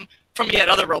of them from yet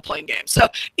other role-playing games. So,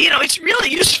 it's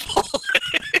really useful.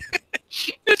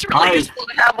 It's really useful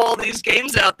to have all these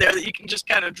games out there that you can just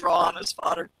kind of draw on as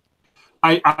fodder.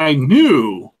 I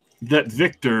knew that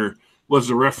Victor was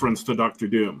a reference to Dr.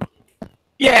 Doom.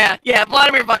 Yeah.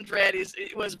 Vladimir Von Dredd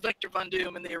it was Victor Von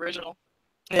Doom in the original.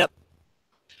 Yep.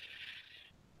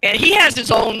 And he has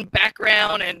his own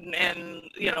background, and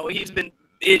he's been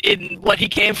in what he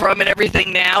came from and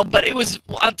everything now. But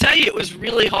I'll tell you, it was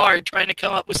really hard trying to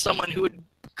come up with someone who would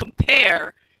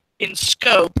compare in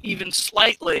scope, even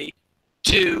slightly,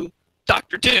 to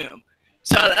Dr. Doom.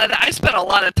 So I spent a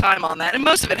lot of time on that, and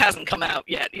most of it hasn't come out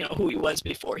yet, who he was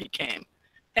before he came.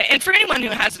 And for anyone who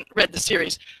hasn't read the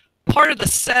series, part of the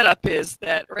setup is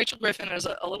that Rachel Griffin is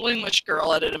a little English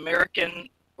girl at at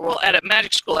a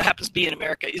magic school that happens to be in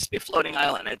America. It used to be a floating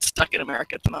island. It's stuck in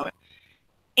America at the moment.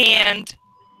 And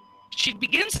she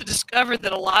begins to discover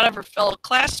that a lot of her fellow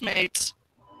classmates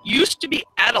used to be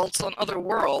adults on other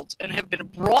worlds and have been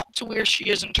brought to where she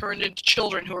is and turned into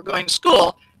children who are going to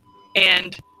school.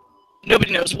 And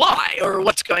nobody knows why or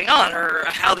what's going on or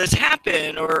how this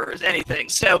happened or anything.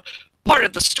 So part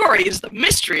of the story is the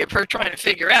mystery of her trying to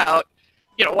figure out,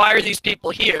 why are these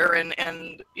people here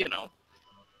and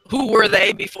who were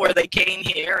they before they came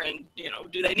here, and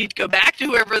do they need to go back to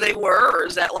whoever they were, or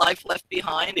is that life left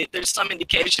behind? There's some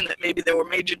indication that maybe there were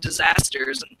major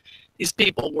disasters and these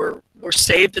people were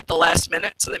saved at the last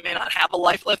minute, so they may not have a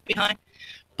life left behind.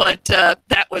 But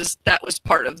that was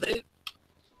part of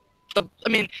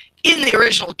in the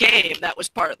original game, that was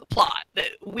part of the plot,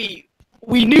 that we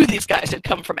knew these guys had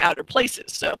come from outer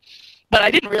places. So, but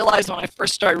I didn't realize when I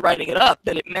first started writing it up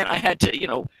that it meant I had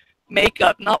to make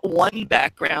up not one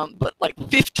background, but like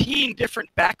 15 different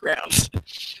backgrounds.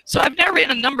 So I've now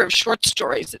written a number of short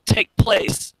stories that take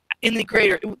place in the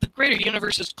greater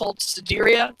universe is called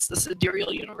Sideria. It's the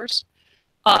Sidereal universe.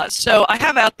 So I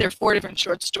have out there 4 different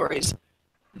short stories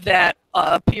that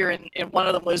appear in one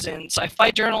of them was in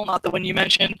Sci-Fi Journal, not the one you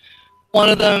mentioned. One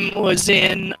of them was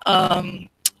in an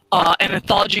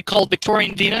anthology called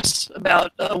Victorian Venus,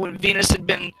 about when Venus had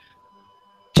been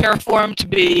terraformed to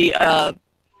be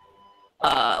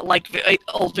like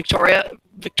old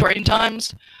Victorian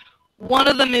times. One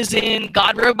of them is in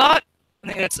God Robot. I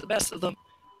think that's the best of them.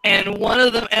 And one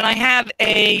of them, and I have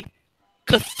a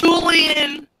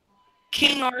Cthulian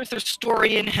King Arthur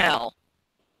story in hell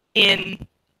in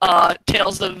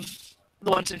Tales of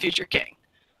the Once and Future King.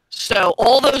 So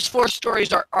all those 4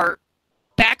 stories are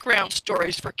background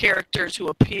stories for characters who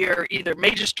appear, either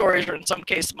major stories or in some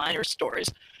case minor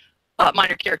stories.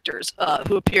 Minor characters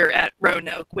who appear at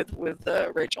Roanoke with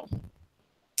Rachel.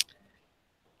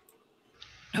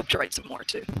 I hope to write some more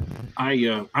too.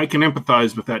 I can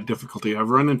empathize with that difficulty. I've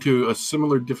run into a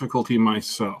similar difficulty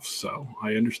myself, so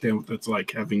I understand what that's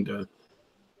like, having to.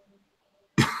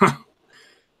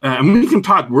 We can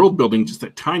talk world building just a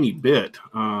tiny bit,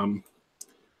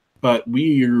 but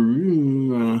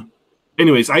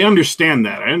anyways, I understand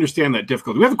that. I understand that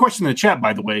difficulty. We have a question in the chat,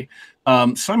 by the way.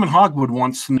 Simon Hogwood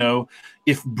wants to know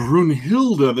if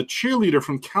Brunhilde, the cheerleader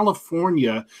from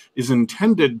California, is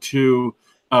intended to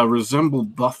resemble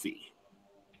Buffy.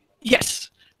 Yes.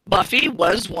 Buffy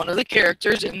was one of the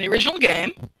characters in the original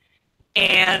game.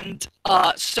 And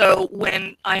so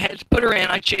when I had to put her in,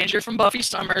 I changed her from Buffy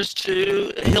Summers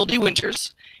to Hildy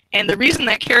Winters. And the reason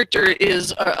that character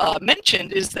is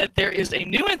mentioned is that there is a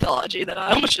new anthology that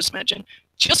I almost just mentioned,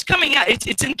 just coming out.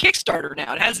 It's in Kickstarter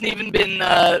now. It hasn't even been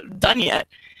done yet.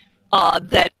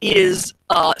 That is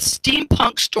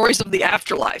Steampunk Stories of the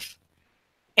Afterlife.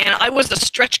 And I was a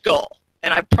stretch goal.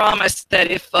 And I promised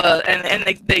that if,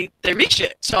 and they reached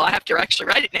it, so I have to actually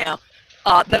write it now,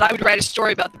 that I would write a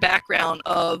story about the background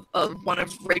of one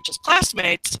of Rachel's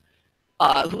classmates,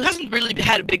 who hasn't really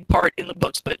had a big part in the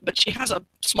books, but she has a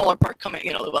smaller part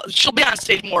coming. She'll be on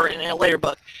stage more in a later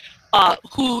book.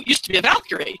 Who used to be a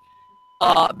Valkyrie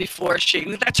before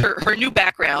that's her new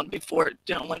background before,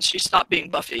 when she stopped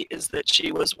being Buffy, is that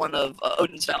she was one of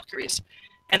Odin's Valkyries.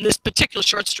 And this particular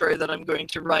short story that I'm going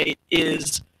to write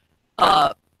is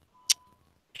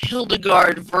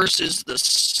Hildegard versus the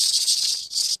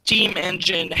steam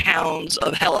engine hounds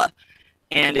of Hela.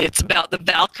 And it's about the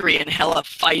Valkyrie and Hela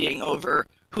fighting over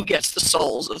who gets the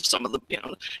souls of some of the,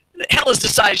 Hela's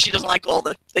decided she doesn't like all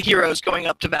the heroes going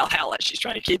up to Valhalla. She's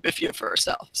trying to keep a few for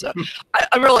herself. So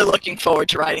I'm really looking forward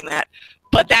to writing that.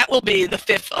 But that will be the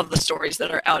 5th of the stories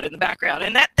that are out in the background.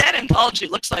 And that anthology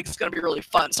looks like it's going to be really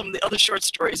fun. Some of the other short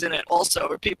stories in it also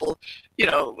are people,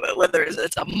 whether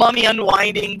it's a mummy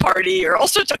unwinding party or all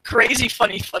sorts of crazy,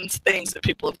 funny, fun things that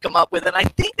people have come up with. And I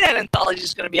think that anthology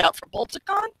is going to be out for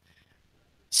Balticon.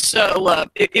 So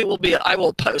it will be, I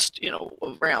will post,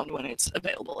 around when it's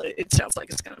available. It sounds like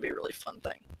it's going to be a really fun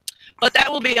thing. But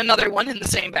that will be another one in the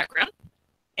same background.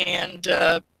 And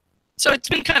so it's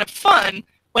been kind of fun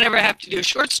whenever I have to do a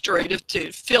short story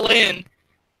to fill in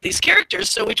these characters.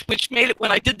 So which made it,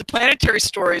 when I did the planetary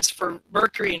stories for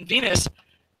Mercury and Venus,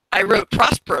 I wrote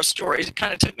Prospero stories. It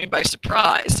kind of took me by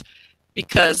surprise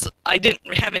because I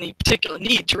didn't have any particular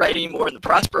need to write any more in the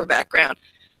Prospero background.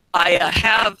 I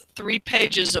have 3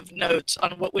 pages of notes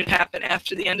on what would happen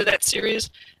after the end of that series,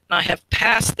 and I have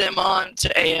passed them on to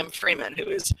A.M. Freeman, who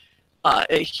is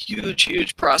a huge,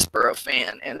 huge Prospero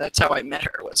fan, and that's how I met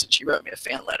her, was that she wrote me a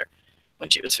fan letter when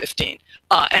she was 15.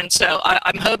 And so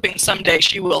I'm hoping someday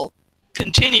she will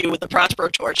continue with the Prospero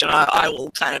torch, and I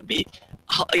will kind of be,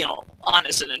 on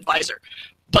as an advisor.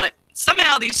 But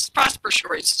somehow these Prospero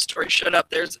stories showed up.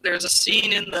 There's a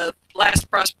scene in the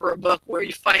last Prospero book where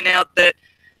you find out that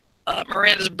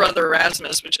Miranda's brother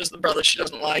Erasmus, which is the brother she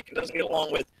doesn't like and doesn't get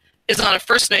along with, is on a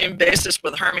first-name basis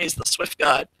with Hermes, the Swift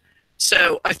God.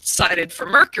 So I decided for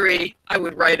Mercury, I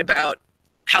would write about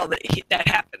how that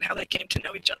happened, how they came to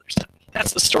know each other. So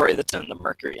that's the story that's in the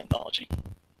Mercury anthology.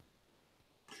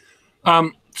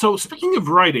 So speaking of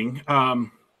writing,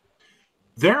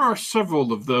 there are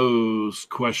several of those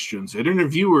questions that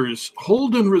interviewers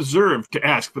hold in reserve to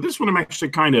ask, but this one I'm actually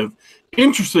kind of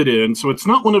interested in. So it's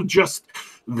not one of just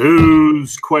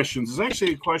those questions. It's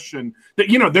actually a question that,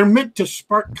 they're meant to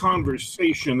spark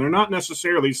conversation. They're not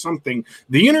necessarily something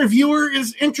the interviewer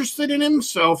is interested in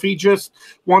himself. He just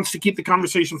wants to keep the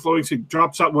conversation flowing, so he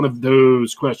drops out one of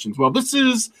those questions. Well, this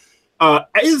is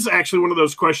actually one of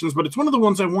those questions, but it's one of the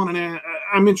ones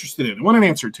I'm interested in. I want an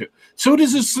answer to. So it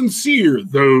is a sincere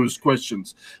those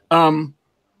questions.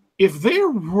 If there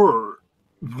were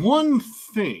one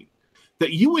thing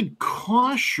that you would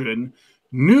caution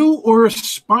new or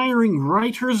aspiring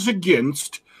writers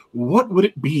against, what would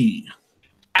it be?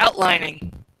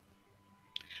 Outlining.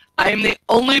 I am the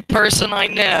only person I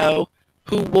know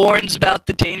who warns about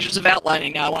the dangers of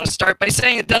outlining. Now, I want to start by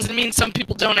saying it doesn't mean some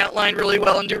people don't outline really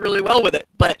well and do really well with it,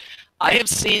 but I have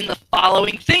seen the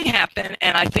following thing happen,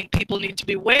 and I think people need to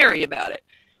be wary about it.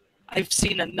 I've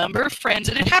seen a number of friends,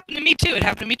 and it happened to me too, it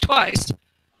happened to me twice,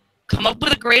 come up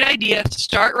with a great idea,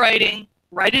 start writing,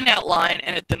 write an outline,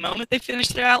 and at the moment they finish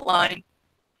their outline,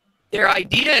 their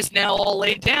idea is now all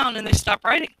laid down and they stop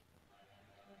writing.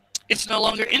 It's no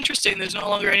longer interesting. There's no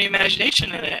longer any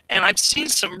imagination in it. And I've seen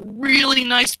some really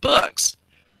nice books,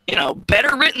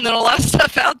 better written than a lot of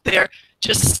stuff out there,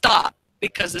 just stop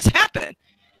because this happened.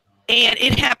 And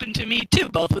it happened to me too,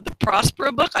 both with the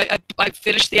Prospero book. I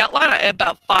finished the outline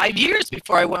about 5 years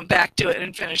before I went back to it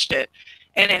and finished it.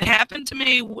 And it happened to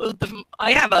me with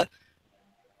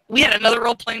we had another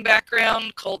role-playing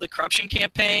background called the Corruption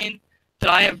Campaign that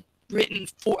I have written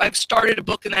I've started a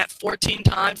book in that 14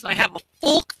 times, and I have a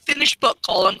full finished book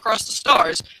called Uncross the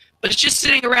Stars, but it's just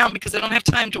sitting around because I don't have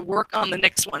time to work on the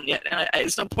next one yet, and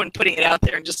there's no point in putting it out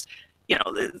there and just,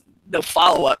 the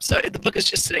follow-up. So the book is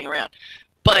just sitting around.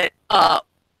 But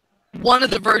one of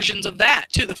the versions of that,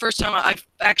 too, the first time I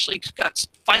actually got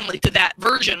finally to that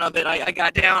version of it, I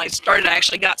got down, I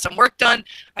actually got some work done,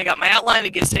 I got my outline,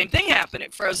 again, same thing happened,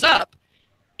 it froze up.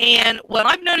 And what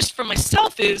I've noticed for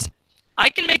myself is I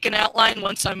can make an outline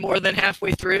once I'm more than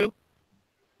halfway through,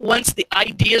 once the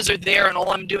ideas are there and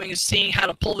all I'm doing is seeing how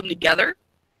to pull them together.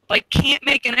 But I can't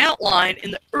make an outline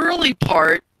in the early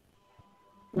part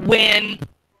when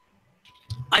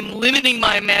I'm limiting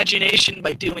my imagination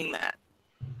by doing that.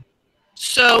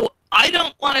 So I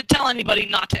don't want to tell anybody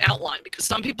not to outline, because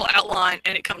some people outline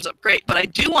and it comes up great. But I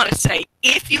do want to say,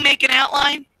 if you make an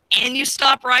outline and you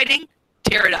stop writing,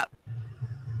 tear it up.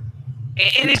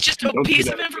 And it's just a piece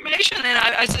of information.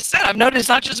 And as I said, I've noticed,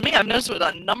 not just me, I've noticed with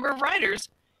a number of writers,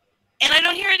 and I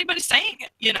don't hear anybody saying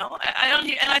it. I don't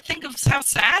hear, and I think of how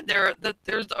sad there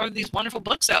are these wonderful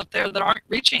books out there that aren't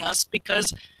reaching us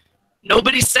because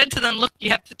nobody said to them, look, you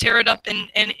have to tear it up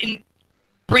and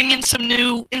bring in some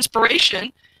new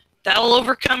inspiration that'll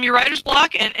overcome your writer's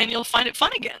block, and you'll find it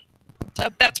fun again. So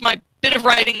that's my bit of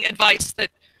writing advice that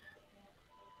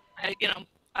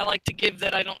I like to give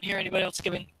that I don't hear anybody else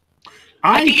giving.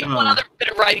 I can give one other bit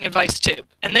of writing advice too,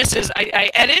 and this is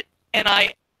I edit and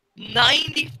I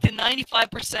 90 to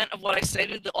 95% of what I say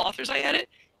to the authors I edit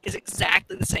is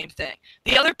exactly the same thing.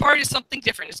 The other part is something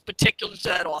different. It's particular to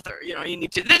that author. You know, you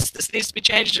need to this needs to be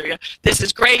changed, or this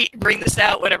is great, bring this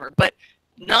out, whatever. But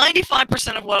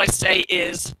 95% of what I say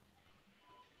is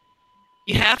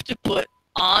you have to put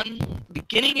on the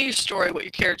beginning of your story what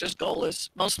your character's goal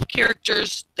is. Most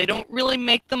characters, they don't really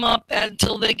make them up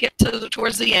until they get to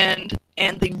towards the end.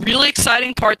 And the really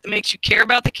exciting part that makes you care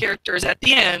about the character is at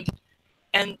the end.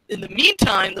 And in the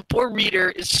meantime, the poor reader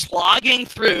is slogging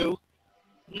through,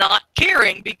 not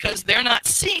caring because they're not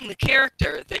seeing the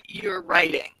character that you're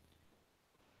writing.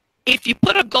 If you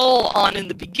put a goal on in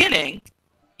the beginning,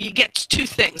 you get two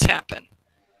things happen.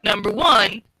 Number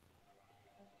one,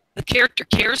 the character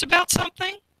cares about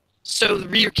something, so the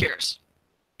reader cares.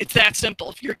 It's that simple.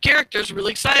 If your character is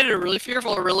really excited or really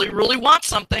fearful or really wants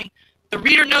something, the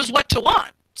reader knows what to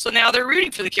want. So now they're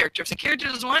rooting for the character. If the character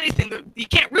doesn't want anything, you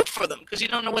can't root for them because you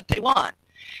don't know what they want.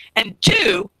 And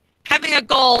two, having a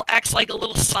goal acts like a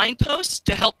little signpost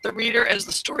to help the reader as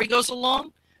the story goes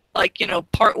along. Like, you know,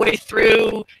 partway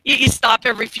through, you stop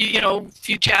every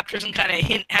few chapters and kind of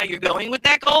hint how you're going with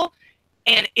that goal.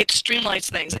 And it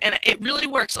streamlines things. And it really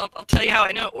works. I'll tell you how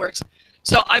I know it works.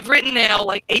 So I've written now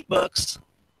like 8 books.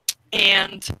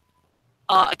 And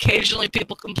occasionally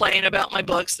people complain about my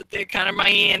books, that they're kind of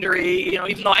meandery, you know,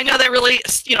 even though I know they're really,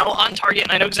 you know, on target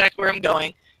and I know exactly where I'm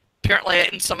going. Apparently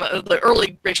in some of the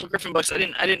early Rachel Griffin books, I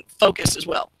didn't focus as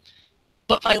well.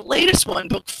 But my latest one,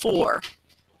 book 4,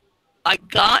 I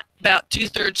got about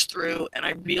 2/3 through and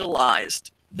I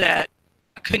realized that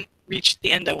I couldn't reach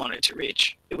the end I wanted to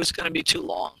reach. It was going to be too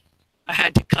long. I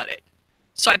had to cut it.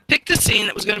 So I picked a scene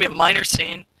that was going to be a minor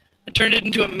scene. I turned it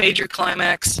into a major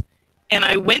climax. And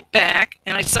I went back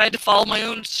and I decided to follow my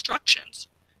own instructions.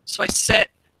 So I set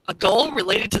a goal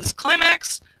related to this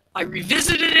climax. I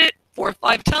revisited it 4 or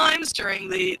 5 times during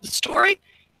the story.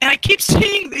 And I keep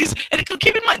seeing these. And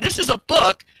keep in mind, this is a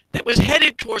book that was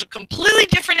headed towards a completely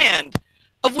different end,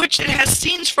 of which it has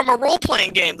scenes from a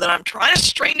role-playing game that I'm trying to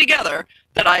string together,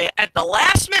 that I, at the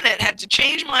last minute, had to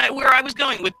change where I was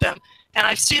going with them. And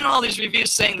I've seen all these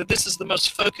reviews saying that this is the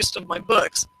most focused of my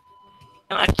books.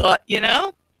 And I thought, you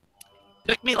know,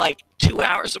 it took me like 2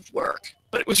 hours of work,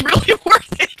 but it was really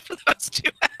worth it for those 2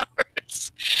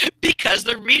 hours because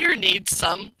the reader needs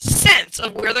some sense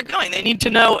of where they're going. They need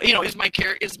to know, you know, is my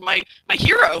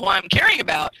hero who I'm caring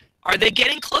about, are they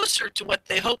getting closer to what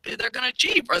they hope they're going to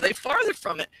achieve? Are they farther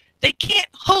from it? They can't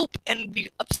hope and be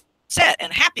upset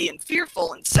and happy and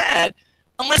fearful and sad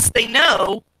unless they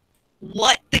know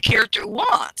what the character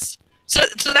wants. So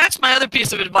that's my other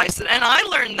piece of advice, and I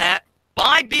learned that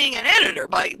by being an editor,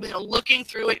 by looking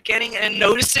through it, getting and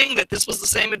noticing that this was the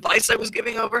same advice I was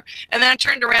giving over, and then I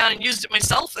turned around and used it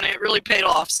myself, and it really paid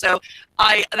off. So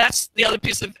that's the other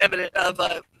piece of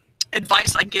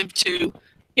advice I give to,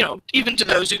 even to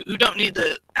those who don't need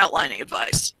the outlining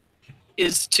advice,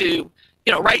 is to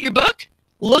write your book,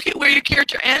 look at where your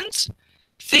character ends,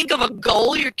 think of a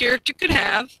goal your character could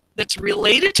have that's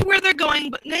related to where they're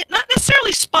going, but not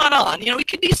necessarily spot on. It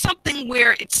could be something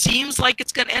where it seems like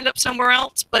it's going to end up somewhere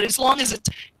else, but as long as it's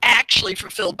actually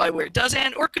fulfilled by where it does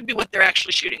end, or it could be what they're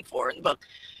actually shooting for in the book.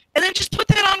 And then just put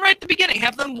that on right at the beginning,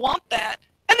 have them want that,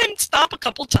 and then stop a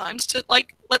couple times to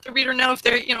let the reader know if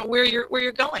they're where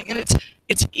you're going. And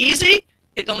it's easy.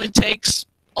 It only takes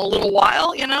a little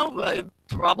while,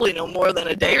 probably no more than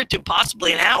a day or two,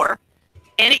 possibly an hour,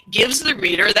 and it gives the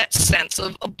reader that sense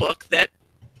of a book that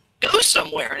goes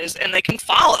somewhere and they can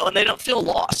follow and they don't feel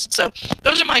lost. So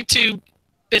those are my 2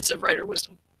 bits of writer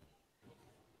wisdom.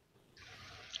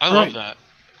 I love that.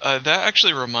 That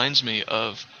actually reminds me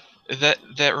of that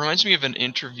reminds me of an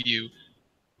interview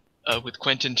with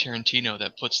Quentin Tarantino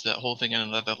that puts that whole thing in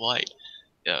another light.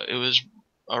 It was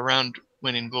around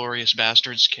when Inglourious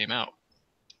Basterds came out,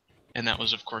 and that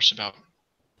was, of course, about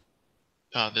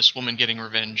this woman getting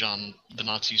revenge on the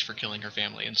Nazis for killing her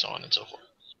family and so on and so forth.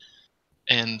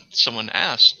 And someone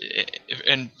asked,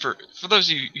 and for those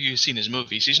of you who've seen his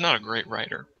movies, he's not a great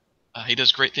writer. He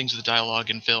does great things with dialogue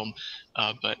and film,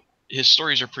 but his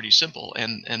stories are pretty simple.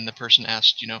 And the person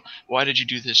asked, why did you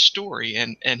do this story?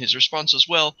 And his response was,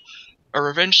 well, a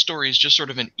revenge story is just sort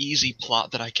of an easy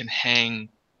plot that I can hang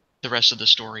the rest of the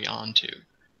story onto.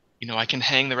 I can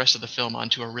hang the rest of the film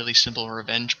onto a really simple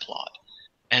revenge plot.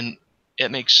 And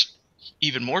it makes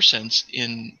even more sense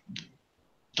in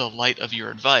the light of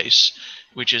your advice,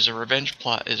 which is a revenge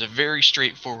plot is a very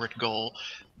straightforward goal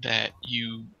that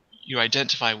you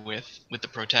identify with the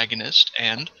protagonist,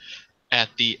 and at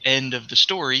the end of the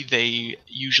story they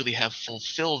usually have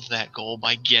fulfilled that goal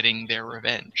by getting their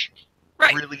revenge.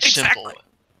 Right. Really exactly. simple.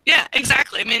 Yeah,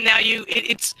 exactly. I mean, now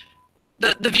it's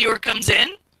the viewer comes in,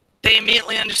 they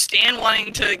immediately understand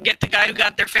wanting to get the guy who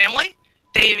got their family.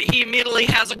 He immediately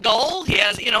has a goal. He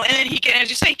has, and then he can, as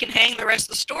you say, he can hang the rest of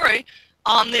the story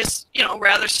on this,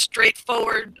 rather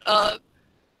straightforward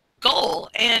goal.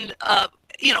 And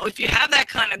if you have that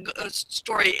kind of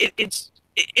story, it's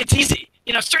easy.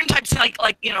 Certain types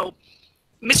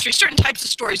mystery, certain types of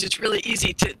stories, it's really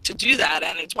easy to do that,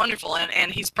 and it's wonderful.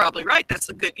 And he's probably right. That's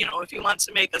a good, if he wants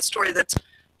to make a story that's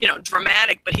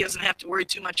dramatic, but he doesn't have to worry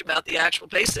too much about the actual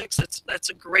basics, that's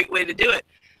a great way to do it.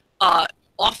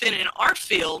 Often in our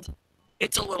field,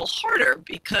 it's a little harder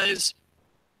because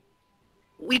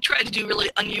we try to do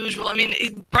really unusual. I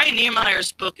mean, Brian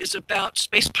Niemeyer's book is about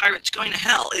space pirates going to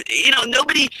hell.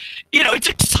 Nobody, it's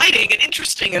exciting and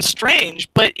interesting and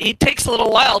strange, but it takes a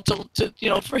little while to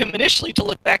for him initially to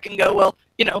look back and go, well,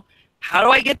 how do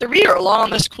I get the reader along on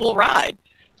this cool ride?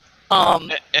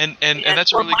 And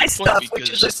that's a really good stuff, point, because,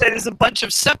 which, as I said, is a bunch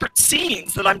of separate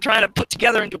scenes that I'm trying to put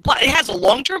together into a plot. It has a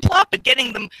long-term plot, but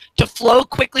getting them to flow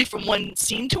quickly from one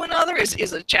scene to another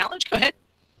is a challenge. Go ahead.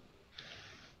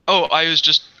 Oh, I was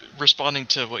just responding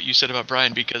to what you said about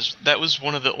Brian, because that was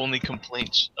one of the only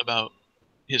complaints about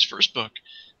his first book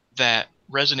that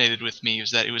resonated with me,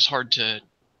 is that it was hard to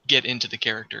get into the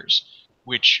characters,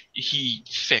 which he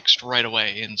fixed right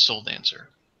away in Soul Dancer.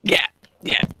 Yeah.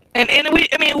 And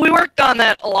we worked on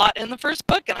that a lot in the first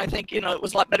book, and I think it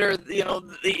was a lot better.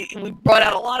 We brought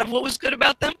out a lot of what was good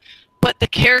about them, but the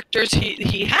characters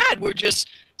he had were just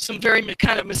some very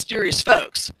kind of mysterious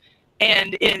folks.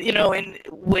 And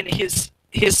when his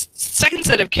second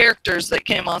set of characters that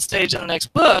came on stage in the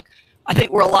next book, I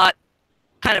think were a lot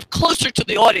kind of closer to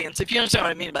the audience, if you understand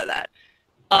what I mean by that.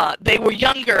 They were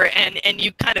younger, and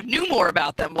you kind of knew more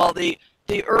about them, while the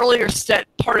earlier set,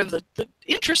 part of the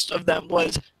interest of them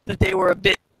was that they were a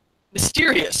bit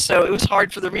mysterious. So it was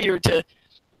hard for the reader to...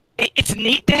 It's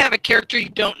neat to have a character you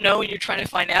don't know and you're trying to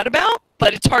find out about,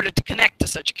 but it's harder to connect to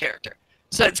such a character.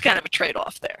 So it's kind of a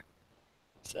trade-off there.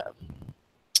 So,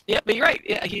 yeah, but you're right.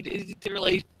 Yeah, he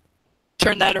really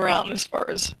turned that around as far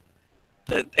as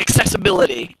the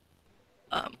accessibility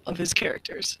of his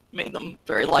characters. Made them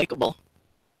very likable.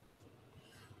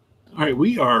 All right,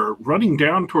 we are running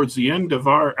down towards the end of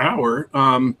our hour.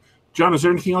 John, is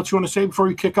there anything else you want to say before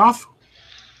we kick off?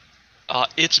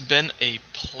 It's been a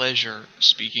pleasure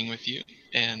speaking with you,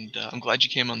 and I'm glad you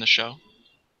came on the show.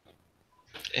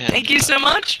 And, thank you so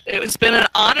much. It's been an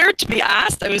honor to be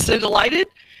asked. I was so delighted.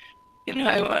 I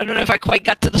don't know if I quite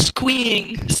got to the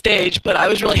squeeing stage, but I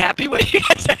was really happy when you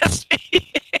guys asked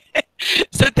me.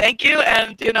 So thank you,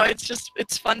 and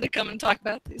it's fun to come and talk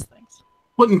about these things.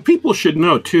 Well, and people should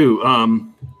know too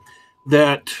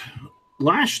that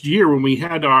last year when we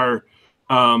had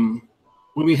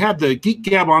the Geek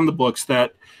Gab on the books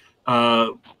that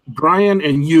Brian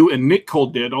and you and Nick Cole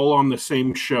did all on the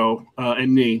same show,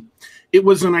 and me, it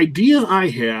was an idea I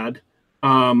had,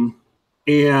 and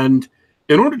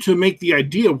in order to make the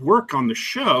idea work on the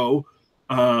show,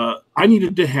 I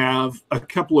needed to have a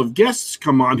couple of guests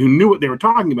come on who knew what they were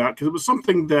talking about, because it was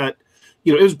something that,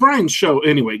 it was Brian's show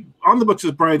anyway. On the books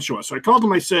is Brian's show. So I called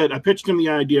him, I pitched him the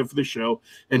idea for the show,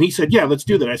 and he said, yeah, let's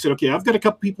do that. I said, okay, I've got a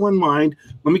couple people in mind.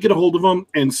 Let me get a hold of them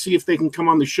and see if they can come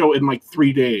on the show in like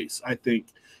 3 days, I think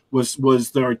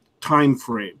was their time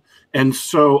frame. And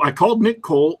so I called Nick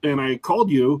Cole and I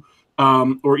called you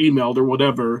or emailed or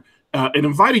whatever, and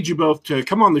invited you both to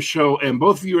come on the show, and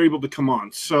both of you were able to come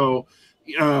on. So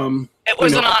it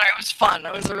was an honor. It was fun.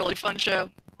 It was a really fun show.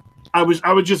 I was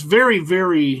just very,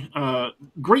 very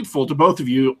grateful to both of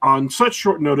you on such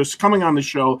short notice coming on the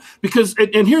show, because,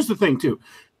 and here's the thing too,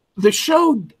 the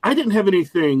show, I didn't have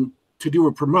anything to do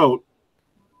or promote,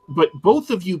 but both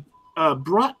of you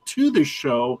brought to the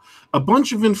show a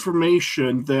bunch of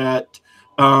information that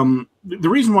the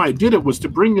reason why I did it was to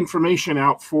bring information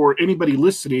out for anybody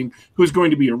listening who's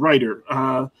going to be a writer.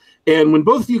 And when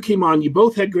both of you came on, you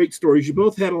both had great stories. You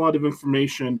both had a lot of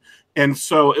information. And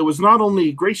so it was not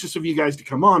only gracious of you guys to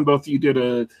come on, both of you did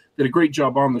a great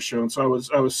job on the show. And so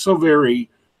I was so very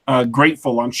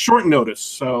grateful on short notice.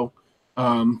 So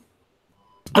I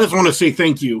just want to say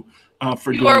thank you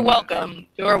for doing that. You're welcome.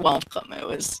 You're welcome.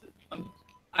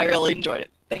 I really enjoyed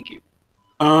it. Thank you.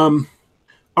 All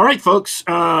right, folks.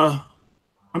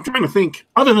 I'm trying to think,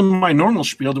 other than my normal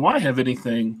spiel, do I have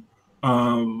anything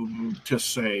to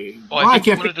say? Well, I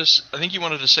think you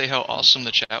wanted to say how awesome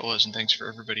the chat was, and thanks for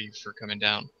everybody for coming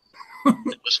down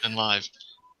and listening live.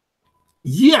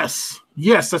 Yes,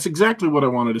 that's exactly what I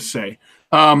wanted to say.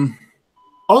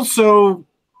 Also,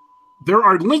 there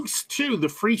are links to the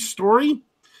free story,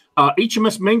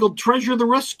 HMS Mangled Treasure, The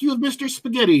Rescue of Mr.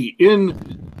 Spaghetti, in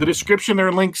the description, there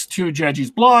are links to Jaji's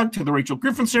blog, to the Rachel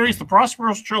Griffin series, the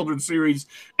Prosperous Children series,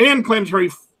 and Planetary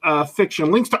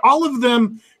Fiction. Links to all of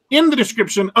them in the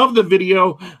description of the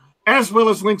video, as well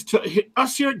as links to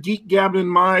us here at Geek Gab and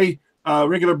my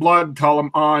regular blog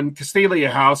column on Castalia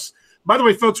House. By the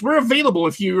way, folks, we're available.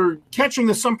 If you're catching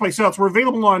this someplace else, we're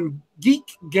available on Geek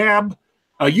Gab,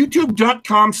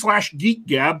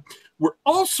 youtube.com/GeekGab. We're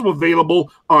also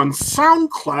available on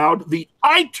SoundCloud, the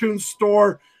iTunes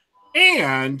Store,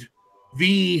 and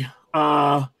the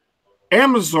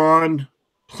Amazon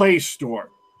Play Store.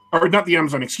 Or not the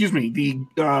Amazon, excuse me, the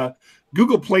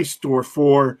Google Play Store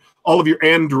for all of your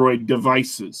Android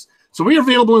devices. So we are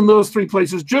available in those three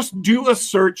places. Just do a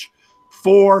search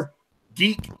for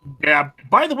Geek Gab.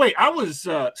 By the way,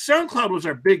 SoundCloud was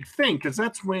our big thing because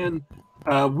that's when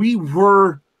we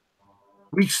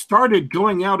started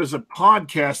going out as a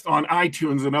podcast on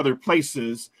iTunes and other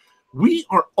places. We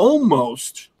are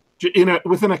almost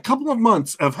within a couple of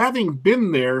months of having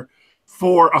been there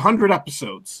for 100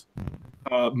 episodes.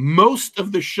 Most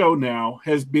of the show now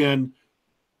has been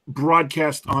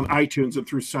broadcast on iTunes and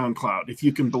through SoundCloud, if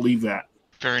you can believe that.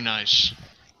 Very nice.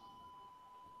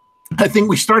 I think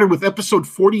we started with episode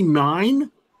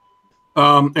 49,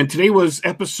 and today was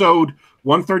episode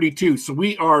 132. So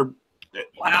we are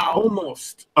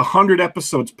almost 100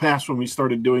 episodes past when we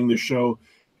started doing the show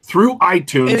through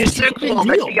iTunes. It is so cool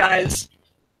that you guys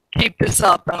keep this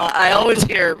up. And I always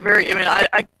hear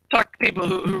I talk to people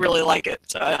who really like it.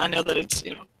 So I know that it's,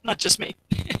 not just me.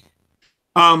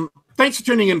 Thanks for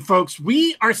tuning in, folks.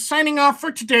 We are signing off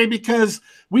for today because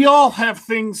we all have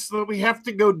things that we have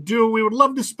to go do. We would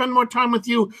love to spend more time with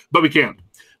you, but we can't.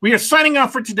 We are signing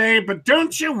off for today, but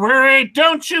don't you worry,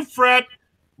 don't you fret.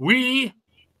 We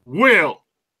will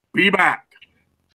be back.